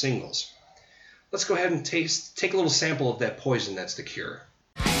 47 singles. Let's go ahead and take a little sample of that Poison That's the Cure.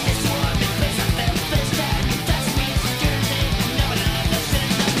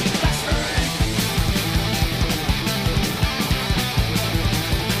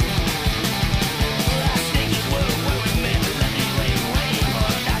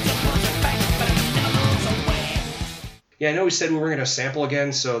 Yeah, I know we said we were going to sample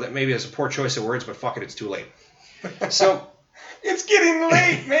again, so that maybe is a poor choice of words, but fuck it, it's too late. So it's getting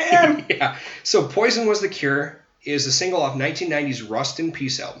late, man. Yeah. So Poison Was the Cure is a single off 1990's Rust in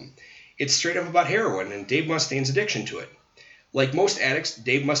Peace album. It's straight up about heroin and Dave Mustaine's addiction to it. Like most addicts,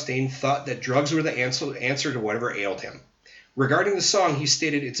 Dave Mustaine thought that drugs were the answer to whatever ailed him. Regarding the song, he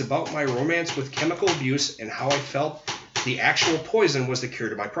stated, "It's about my romance with chemical abuse and how I felt the actual poison was the cure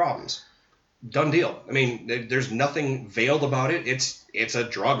to my problems." Done deal. I mean, there's nothing veiled about it. It's a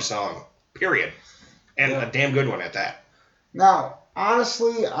drug song, period. And a damn good one at that. Now,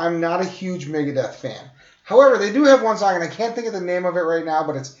 honestly, I'm not a huge Megadeth fan. However, they do have one song, and I can't think of the name of it right now,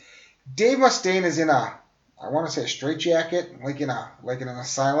 but it's Dave Mustaine is in I want to say a straitjacket, like in an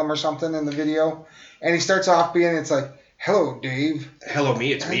asylum or something in the video. And he starts off it's like, "Hello, Dave." Hello,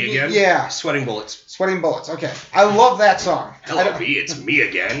 me, it's me again? Yeah. Sweating Bullets. Sweating Bullets, okay. I love that song. Hello, me, it's me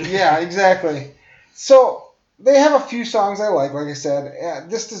again. Yeah, exactly. So, they have a few songs I like I said.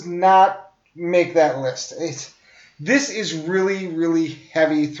 This does not make that list. This is really, really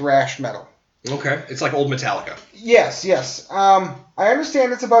heavy thrash metal. Okay. It's like old Metallica. Yes. I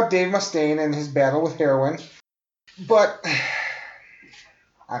understand it's about Dave Mustaine and his battle with heroin, but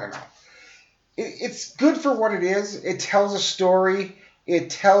I don't know. It's good for what it is. It tells a story. It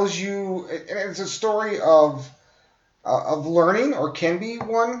tells you, it's a story of learning, or can be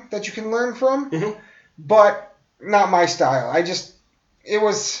one that you can learn from, but not my style. It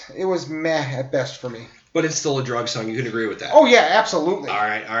was meh at best for me. But it's still a drug song. You can agree with that. Oh yeah, absolutely. All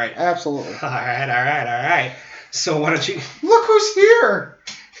right. Absolutely. All right. So why don't you... Look who's here!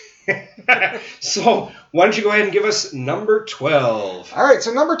 So why don't you go ahead and give us number 12? All right,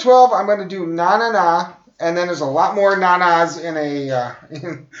 so number 12, I'm going to do Na Na Na, and then there's a lot more na-nas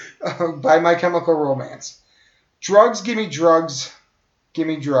by My Chemical Romance. Drugs, gimme drugs,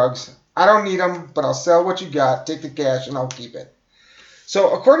 gimme drugs. I don't need them, but I'll sell what you got, take the cash, and I'll keep it.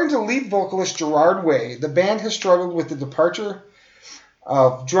 So according to lead vocalist Gerard Way, the band has struggled with the departure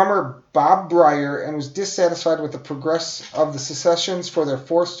of drummer Bob Breyer and was dissatisfied with the progress of the sessions for their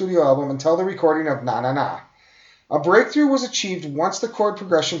fourth studio album until the recording of Na Na Na. A breakthrough was achieved once the chord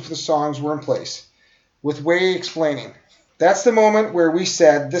progression for the songs were in place, with Way explaining, "That's the moment where we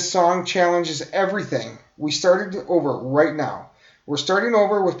said, this song challenges everything. We started over right now. We're starting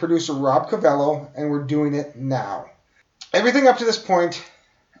over with producer Rob Cavallo, and we're doing it now." Everything up to this point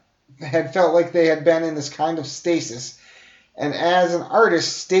had felt like they had been in this kind of stasis, and as an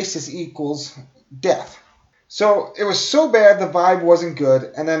artist, stasis equals death. So it was so bad the vibe wasn't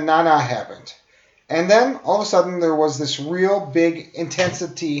good, and then Na Na happened. And then, all of a sudden, there was this real big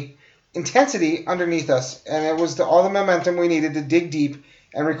intensity underneath us, and it was all the momentum we needed to dig deep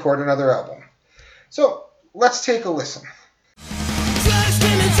and record another album. So, let's take a listen. Drugs,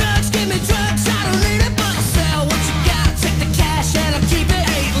 give me drugs, I don't need it, but I'll sell what you got. Take the cash and I'll keep it.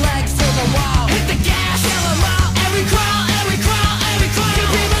 8 legs to the wall. Hit the gas, yell 'em out. Every crawl. Two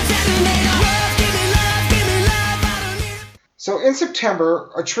people detonator. Love, give me love, I don't need it. So in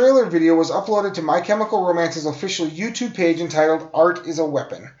September, a trailer video was uploaded to My Chemical Romance's official YouTube page entitled Art is a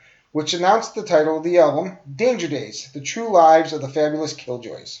Weapon, which announced the title of the album, Danger Days, The True Lives of the Fabulous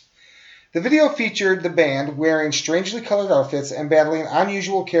Killjoys. The video featured the band wearing strangely colored outfits and battling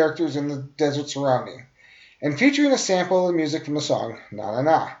unusual characters in the desert surrounding, and featuring a sample of the music from the song Na Na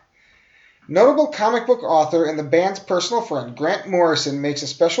Na. Notable comic book author and the band's personal friend Grant Morrison makes a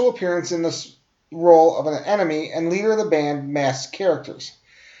special appearance in the role of an enemy and leader of the band masked characters.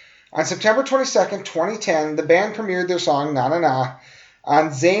 On September 22nd, 2010, the band premiered their song Na Na Na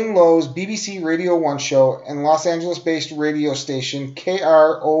on Zane Lowe's BBC Radio 1 show and Los Angeles-based radio station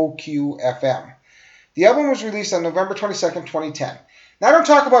KROQ-FM. The album was released on November 22nd, 2010. Now, I don't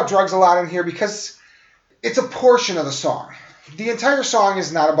talk about drugs a lot in here because it's a portion of the song. The entire song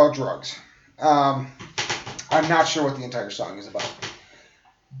is not about drugs. I'm not sure what the entire song is about.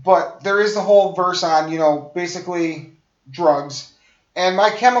 But there is the whole verse on, basically drugs. And My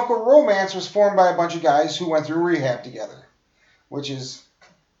Chemical Romance was formed by a bunch of guys who went through rehab together, which is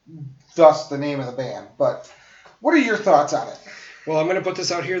thus the name of the band. But what are your thoughts on it? Well, I'm going to put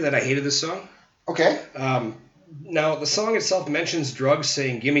this out here that I hated this song. Okay. Now, the song itself mentions drugs,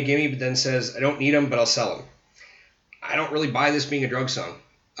 saying gimme, gimme, but then says, I don't need them, but I'll sell them. I don't really buy this being a drug song.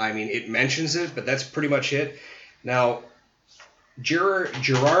 I mean, it mentions it, but that's pretty much it. Now,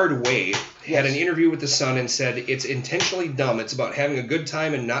 Gerard Way had an interview with The Sun and said, it's intentionally dumb. It's about having a good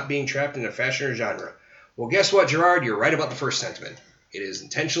time and not being trapped in a fashion or genre. Well, guess what, Gerard? You're right about the first sentiment. It is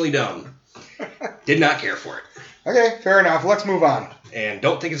intentionally dumb. Did not care for it. Okay, fair enough. Let's move on. And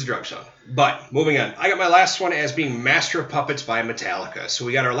don't think it's a drug song. But, moving on. I got my last one as being Master of Puppets by Metallica. So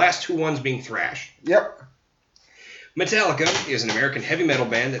we got our last two ones being thrash. Yep. Metallica is an American heavy metal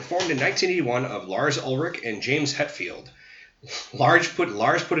band that formed in 1981 of Lars Ulrich and James Hetfield. Lars put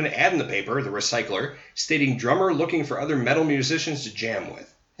an ad in the paper, The Recycler, stating drummer looking for other metal musicians to jam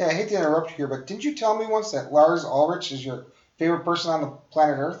with. Yeah, I hate to interrupt you here, but didn't you tell me once that Lars Ulrich is your favorite person on the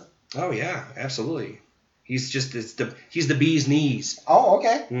planet Earth? Oh yeah, absolutely. He's the bee's knees. Oh,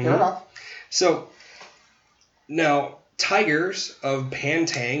 okay. Fair enough. So, now, Tigers of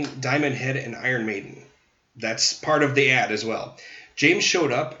Pantang, Diamond Head, and Iron Maiden. That's part of the ad as well. James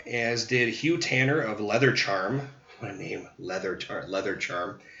showed up, as did Hugh Tanner of Leather Charm. What a name, Leather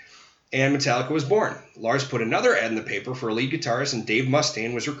Charm. And Metallica was born. Lars put another ad in the paper for a lead guitarist, and Dave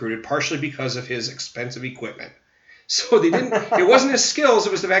Mustaine was recruited partially because of his expensive equipment. So it wasn't his skills,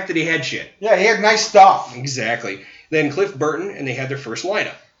 it was the fact that he had shit. Yeah, he had nice stuff. Exactly. Then Cliff Burton, and they had their first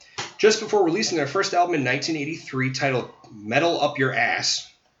lineup. Just before releasing their first album in 1983 titled Metal Up Your Ass,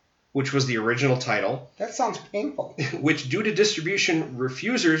 which was the original title. That sounds painful. Which, due to distribution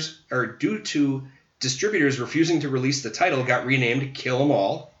refusers, or due to distributors refusing to release the title got renamed Kill 'Em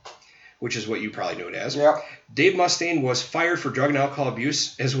All, which is what you probably knew it as. Yep. Dave Mustaine was fired for drug and alcohol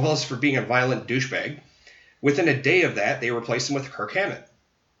abuse, as well as for being a violent douchebag. Within a day of that, they replaced him with Kirk Hammett.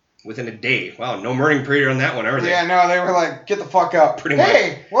 Within a day. Wow, no mourning period on that one, are they? Yeah, no, they were like, get the fuck up. Pretty much.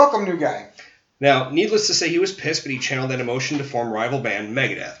 Hey, welcome, new guy. Now, needless to say, he was pissed, but he channeled that emotion to form rival band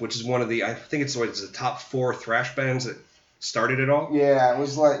Megadeth, which is one of the, I think it's the top 4 thrash bands that started it all. Yeah, it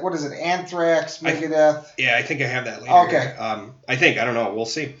was like, what is it, Anthrax, Megadeth? Yeah, I think I have that later. Okay. I don't know. We'll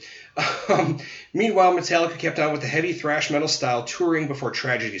see. Meanwhile, Metallica kept on with the heavy thrash metal style, touring before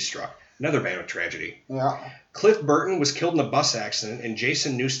tragedy struck. Another band with tragedy. Yeah. Cliff Burton was killed in a bus accident, and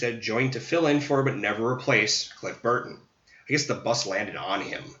Jason Newsted joined to fill in for but never replace Cliff Burton. I guess the bus landed on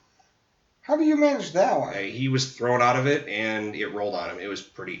him. How do you manage that one? He was thrown out of it, and it rolled on him. It was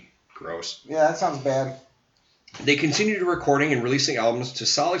pretty gross. Yeah, that sounds bad. They continued recording and releasing albums to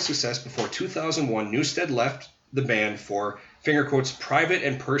solid success before 2001. Newsted left the band for, finger quotes, private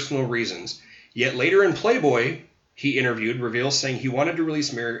and personal reasons. Yet later in Playboy, he interviewed, reveals saying he wanted to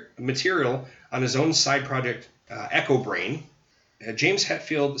release material on his own side project, Echo Brain. James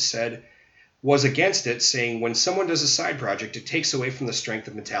Hetfield said, was against it, saying, when someone does a side project, it takes away from the strength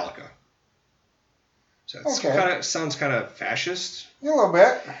of Metallica. So that sounds kind of fascist. Yeah, a little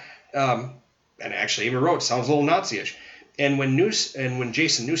bit. And actually even wrote, sounds a little Nazi-ish. And when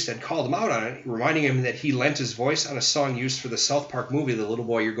Jason Newsted called him out on it, reminding him that he lent his voice on a song used for the South Park movie, The Little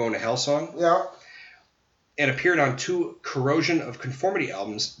Boy You're Going to Hell song, Yeah. and appeared on 2 Corrosion of Conformity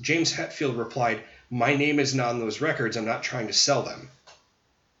albums, James Hetfield replied, my name isn't on those records, I'm not trying to sell them.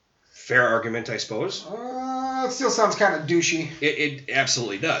 Fair argument, I suppose. It still sounds kind of douchey. It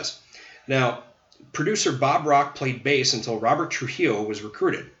absolutely does. Now, producer Bob Rock played bass until Robert Trujillo was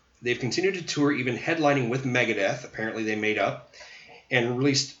recruited. They've continued to tour, even headlining with Megadeth, apparently they made up, and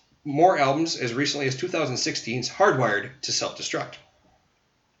released more albums as recently as 2016's Hardwired to Self-Destruct.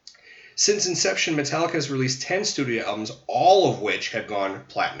 Since inception, Metallica has released 10 studio albums, all of which have gone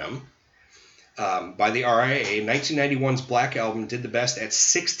platinum. By the RIAA, 1991's Black Album did the best at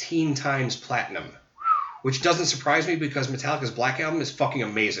 16 times platinum, which doesn't surprise me because Metallica's Black Album is fucking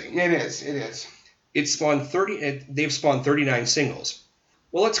amazing. It is. They've spawned 39 singles.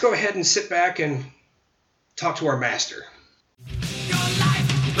 Well, let's go ahead and sit back and talk to our master. Your life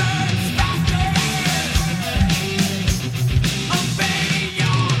burns faster. Obey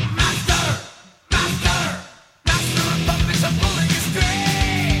your master. Master of puppets are pulling your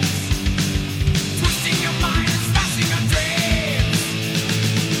strings, twisting your mind and smashing your dreams.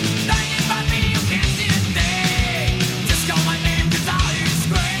 Blinded by me, you can't see a thing. Just call my name 'cause I'll hear you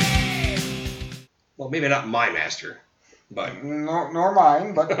scream. Well, maybe not my master, but... Nor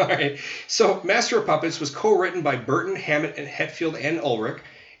mine, but... All right. So, Master of Puppets was co-written by Burton, Hammett, and Hetfield and Ulrich.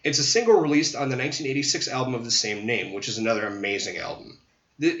 It's a single released on the 1986 album of the same name, which is another amazing album.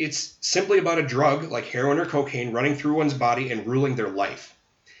 It's simply about a drug, like heroin or cocaine, running through one's body and ruling their life.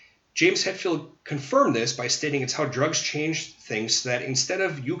 James Hetfield confirmed this by stating it's how drugs change things so that instead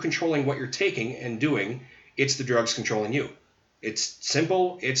of you controlling what you're taking and doing, it's the drugs controlling you. It's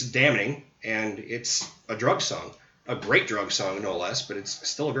simple, it's damning, and it's a drug song. A great drug song, no less, but it's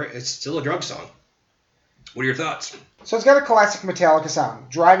still a drug song. What are your thoughts? So it's got a classic Metallica sound.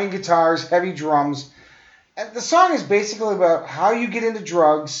 Driving guitars, heavy drums. And the song is basically about how you get into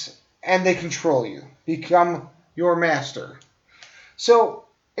drugs and they control you. Become your master. So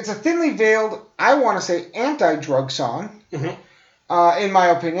it's a thinly veiled, I want to say, anti-drug song, in my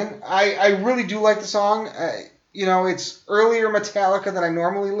opinion. I really do like the song. It's earlier Metallica than I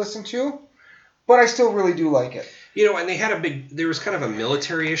normally listen to, but I still really do like it. And they had there was kind of a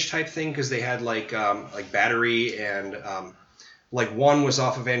military-ish type thing because they had like Battery and one was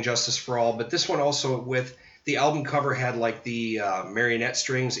off of And Justice for All, but this one also with the album cover had like the marionette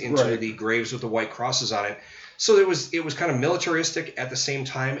strings into the graves with the white crosses on it. So it was kind of militaristic at the same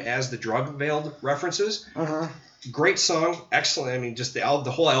time as the drug-veiled references. Great song, excellent. I mean, just the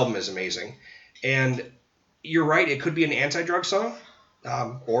whole album is amazing. And you're right, it could be an anti-drug song.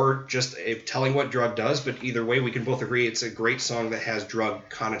 Or just telling what drug does, but either way, we can both agree it's a great song that has drug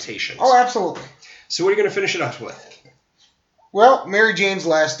connotations. Oh, absolutely. So what are you going to finish it up with? Well, Mary Jane's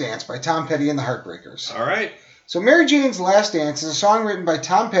Last Dance by Tom Petty and the Heartbreakers. All right. So Mary Jane's Last Dance is a song written by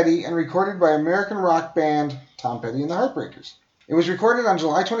Tom Petty and recorded by American rock band Tom Petty and the Heartbreakers. It was recorded on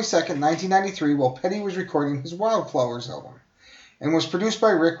July 22nd, 1993, while Petty was recording his Wildflowers album, and was produced by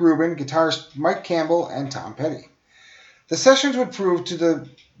Rick Rubin, guitarist Mike Campbell, and Tom Petty. The sessions would prove to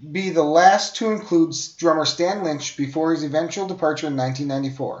be the last to include drummer Stan Lynch before his eventual departure in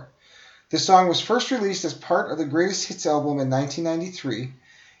 1994. The song was first released as part of the Greatest Hits album in 1993.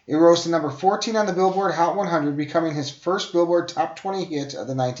 It rose to number 14 on the Billboard Hot 100, becoming his first Billboard Top 20 hit of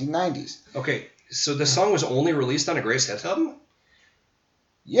the 1990s. Okay, so the song was only released on a greatest hits album?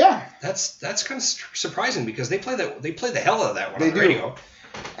 Yeah. That's kind of surprising because they play the hell out of that one They on the do. radio.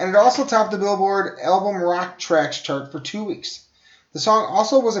 And it also topped the Billboard Album Rock Tracks chart for 2 weeks. The song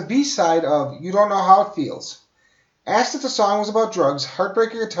also was a B-side of You Don't Know How It Feels. Asked if the song was about drugs,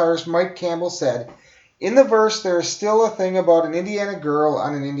 Heartbreaker guitarist Mike Campbell said, "In the verse, there is still a thing about an Indiana girl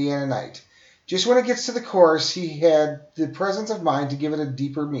on an Indiana night. Just when it gets to the chorus, he had the presence of mind to give it a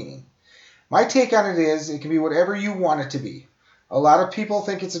deeper meaning. My take on it is, it can be whatever you want it to be. A lot of people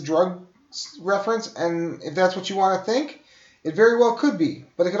think it's a drug reference, and if that's what you want to think, it very well could be.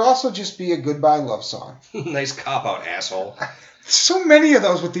 But it could also just be a goodbye love song." Nice cop-out, asshole. So many of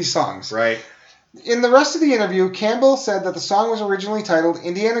those with these songs. Right. In the rest of the interview, Campbell said that the song was originally titled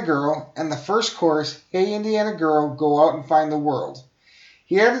Indiana Girl, and the first chorus, "Hey Indiana Girl, go out and find the world."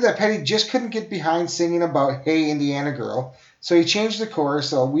 He added that Petty just couldn't get behind singing about Hey Indiana Girl, so he changed the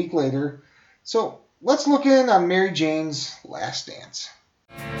chorus a week later. So let's look in on Mary Jane's Last Dance.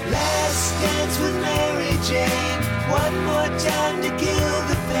 Last dance with Mary Jane. One more time to kill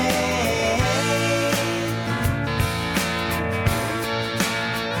the pain.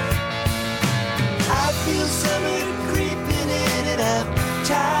 I feel summer creeping in and I'm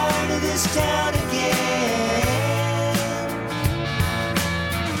tired of this town again.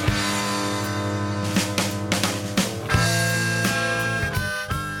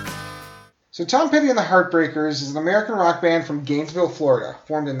 So Tom Petty and the Heartbreakers is an American rock band from Gainesville, Florida,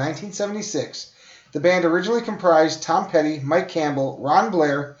 formed in 1976. The band originally comprised Tom Petty, Mike Campbell, Ron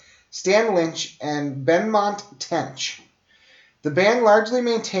Blair, Stan Lynch, and Benmont Tench. The band largely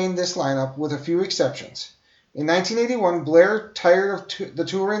maintained this lineup with a few exceptions. In 1981, Blair, tired of the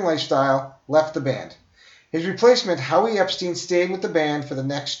touring lifestyle, left the band. His replacement, Howie Epstein, stayed with the band for the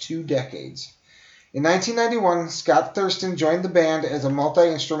next 2 decades. In 1991, Scott Thurston joined the band as a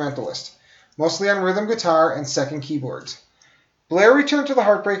multi-instrumentalist, mostly on rhythm guitar and second keyboards. Blair returned to the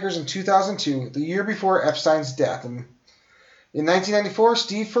Heartbreakers in 2002, the year before Epstein's death. And in 1994,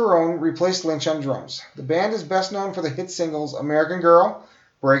 Steve Ferrone replaced Lynch on drums. The band is best known for the hit singles American Girl,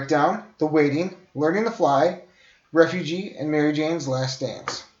 Breakdown, The Waiting, Learning to Fly, Refugee, and Mary Jane's Last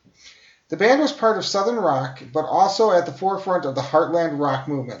Dance. The band was part of Southern rock, but also at the forefront of the Heartland rock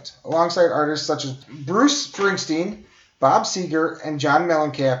movement, alongside artists such as Bruce Springsteen, Bob Seger, and John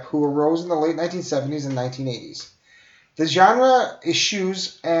Mellencamp, who arose in the late 1970s and 1980s. The genre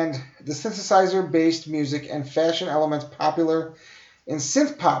eschews and the synthesizer-based music and fashion elements popular in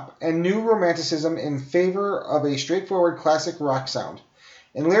synth-pop and new romanticism in favor of a straightforward classic rock sound,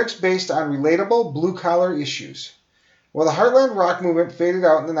 and lyrics based on relatable blue-collar issues. While the Heartland rock movement faded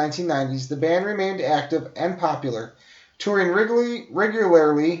out in the 1990s, the band remained active and popular, touring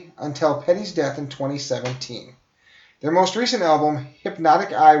regularly until Petty's death in 2017. Their most recent album,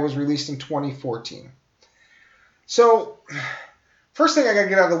 Hypnotic Eye, was released in 2014. So, first thing I gotta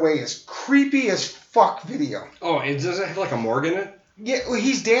get out of the way is creepy as fuck video. Oh, and does it have like a morgue in it? Yeah, well,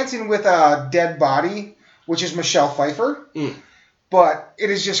 he's dancing with a dead body, which is Michelle Pfeiffer, but it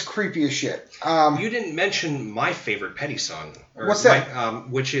is just creepy as shit. You didn't mention my favorite Petty song. What's that?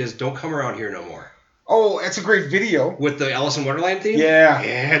 Which is Don't Come Around Here No More. Oh, it's a great video. With the Alice in Wonderland theme? Yeah.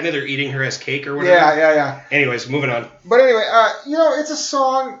 Yeah, and then they're eating her as cake or whatever. Yeah. Anyways, moving on. But anyway, it's a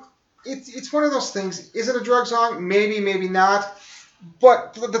song. It's one of those things. Is it a drug song? Maybe, maybe not.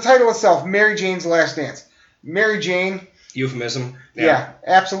 But the title itself, Mary Jane's Last Dance. Mary Jane. Euphemism. Yeah,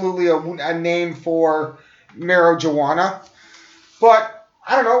 absolutely a name for marijuana. But,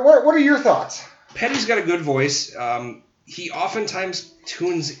 I don't know. What are your thoughts? Petty's got a good voice. He oftentimes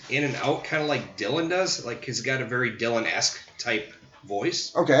tunes in and out, kind of like Dylan does. Like, he's got a very Dylan-esque type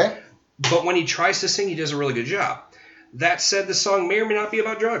voice. Okay. But when he tries to sing, he does a really good job. That said, the song may or may not be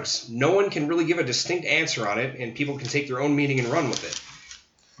about drugs. No one can really give a distinct answer on it, and people can take their own meaning and run with it.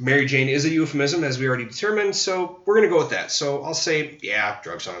 Mary Jane is a euphemism, as we already determined, so we're going to go with that. So I'll say, yeah,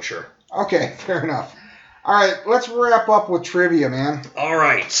 drug song, sure. Okay, fair enough. All right, let's wrap up with trivia, man. All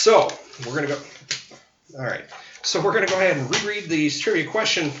right, so we're going to go... All right. So we're going to go ahead and reread the trivia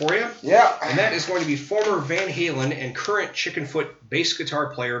question for you. Yeah. And that is going to be former Van Halen and current Chickenfoot bass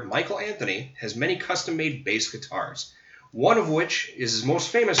guitar player Michael Anthony has many custom-made bass guitars. One of which is his most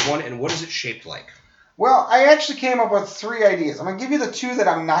famous one, and what is it shaped like? Well, I actually came up with 3 ideas. I'm going to give you the 2 that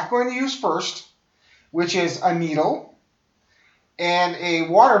I'm not going to use first, which is a needle and a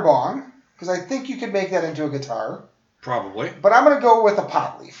water bong, because I think you could make that into a guitar. Probably. But I'm going to go with a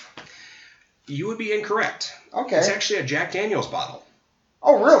pot leaf. You would be incorrect. Okay. It's actually a Jack Daniels bottle.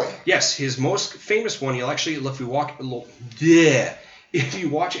 Oh, really? Yes, his most famous one, you'll actually, if if you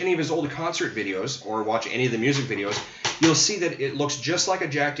watch any of his old concert videos or watch any of the music videos, you'll see that it looks just like a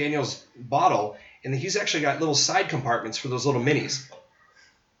Jack Daniels bottle, and he's actually got little side compartments for those little minis.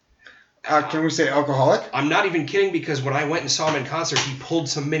 Can we say alcoholic? I'm not even kidding, because when I went and saw him in concert, he pulled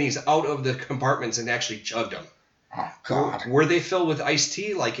some minis out of the compartments and actually chugged them. Oh, God. Were they filled with iced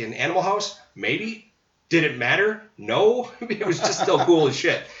tea like in Animal House? Maybe. Did it matter? No. It was just still cool as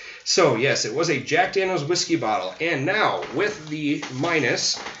shit. So, yes, it was a Jack Daniels whiskey bottle. And now, with the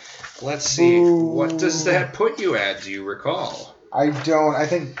minus, let's see. Ooh. What does that put you at? Do you recall? I don't. I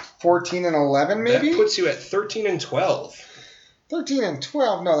think 14 and 11, maybe? That puts you at 13 and 12. 13 and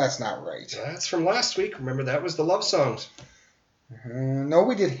 12? No, that's not right. That's from last week. Remember, that was the love songs. No,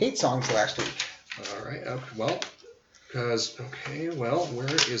 we did hate songs last week. All right. Okay, well,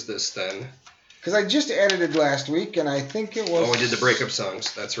 where is this then? Because I just edited last week, and I think it was... Oh, we did the breakup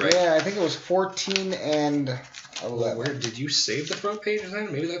songs. That's right. Yeah, I think it was 14 and 11. Well, where did you save the front page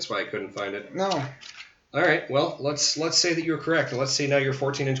then? Maybe that's why I couldn't find it. No. All right. Well, let's say that you were correct, and let's say now you're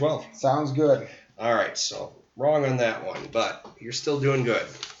 14 and 12. Sounds good. All right. So wrong on that one, but you're still doing good.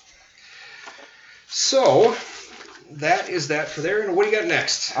 So that is that for there. And what do you got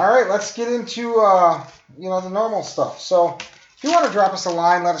next? All right, let's get into the normal stuff. So if you want to drop us a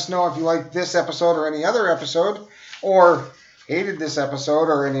line, let us know if you like this episode or any other episode, or hated this episode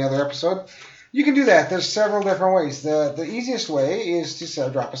or any other episode. You can do that. There's several different ways. The easiest way is to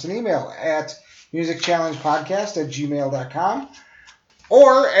drop us an email at musicchallengepodcast@gmail.com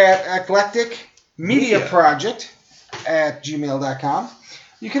or at eclecticmediaproject@gmail.com.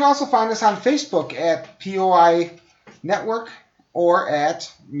 You can also find us on Facebook at POI Network or at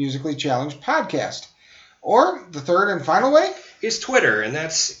Musically Challenged Podcast. Or the third and final way is Twitter, and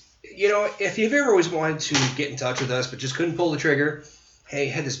that's, if you've ever always wanted to get in touch with us but just couldn't pull the trigger, hey,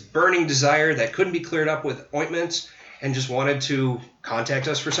 had this burning desire that couldn't be cleared up with ointments and just wanted to contact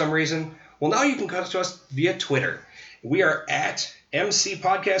us for some reason, well, now you can contact us via Twitter. We are at MC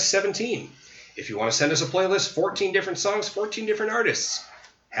Podcast 17. If you want to send us a playlist, 14 different songs, 14 different artists.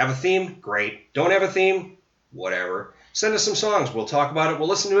 Have a theme? Great. Don't have a theme? Whatever. Send us some songs. We'll talk about it. We'll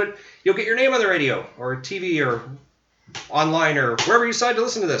listen to it. You'll get your name on the radio or TV or online or wherever you decide to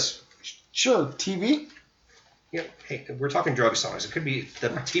listen to this. Sure, TV. Yeah. Hey, we're talking drug songs. It could be the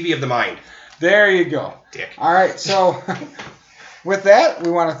TV of the mind. There you go. Dick. All right, so with that,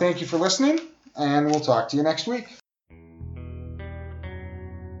 we want to thank you for listening, and we'll talk to you next week.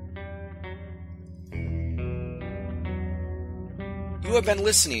 You have been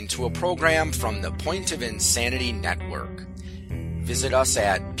listening to a program from the Point of Insanity Network. Visit us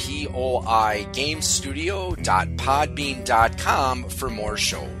at poigamestudio.podbean.com for more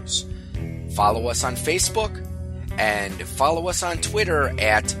shows. Follow us on Facebook and follow us on Twitter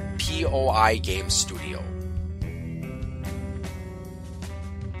at POI Game Studio.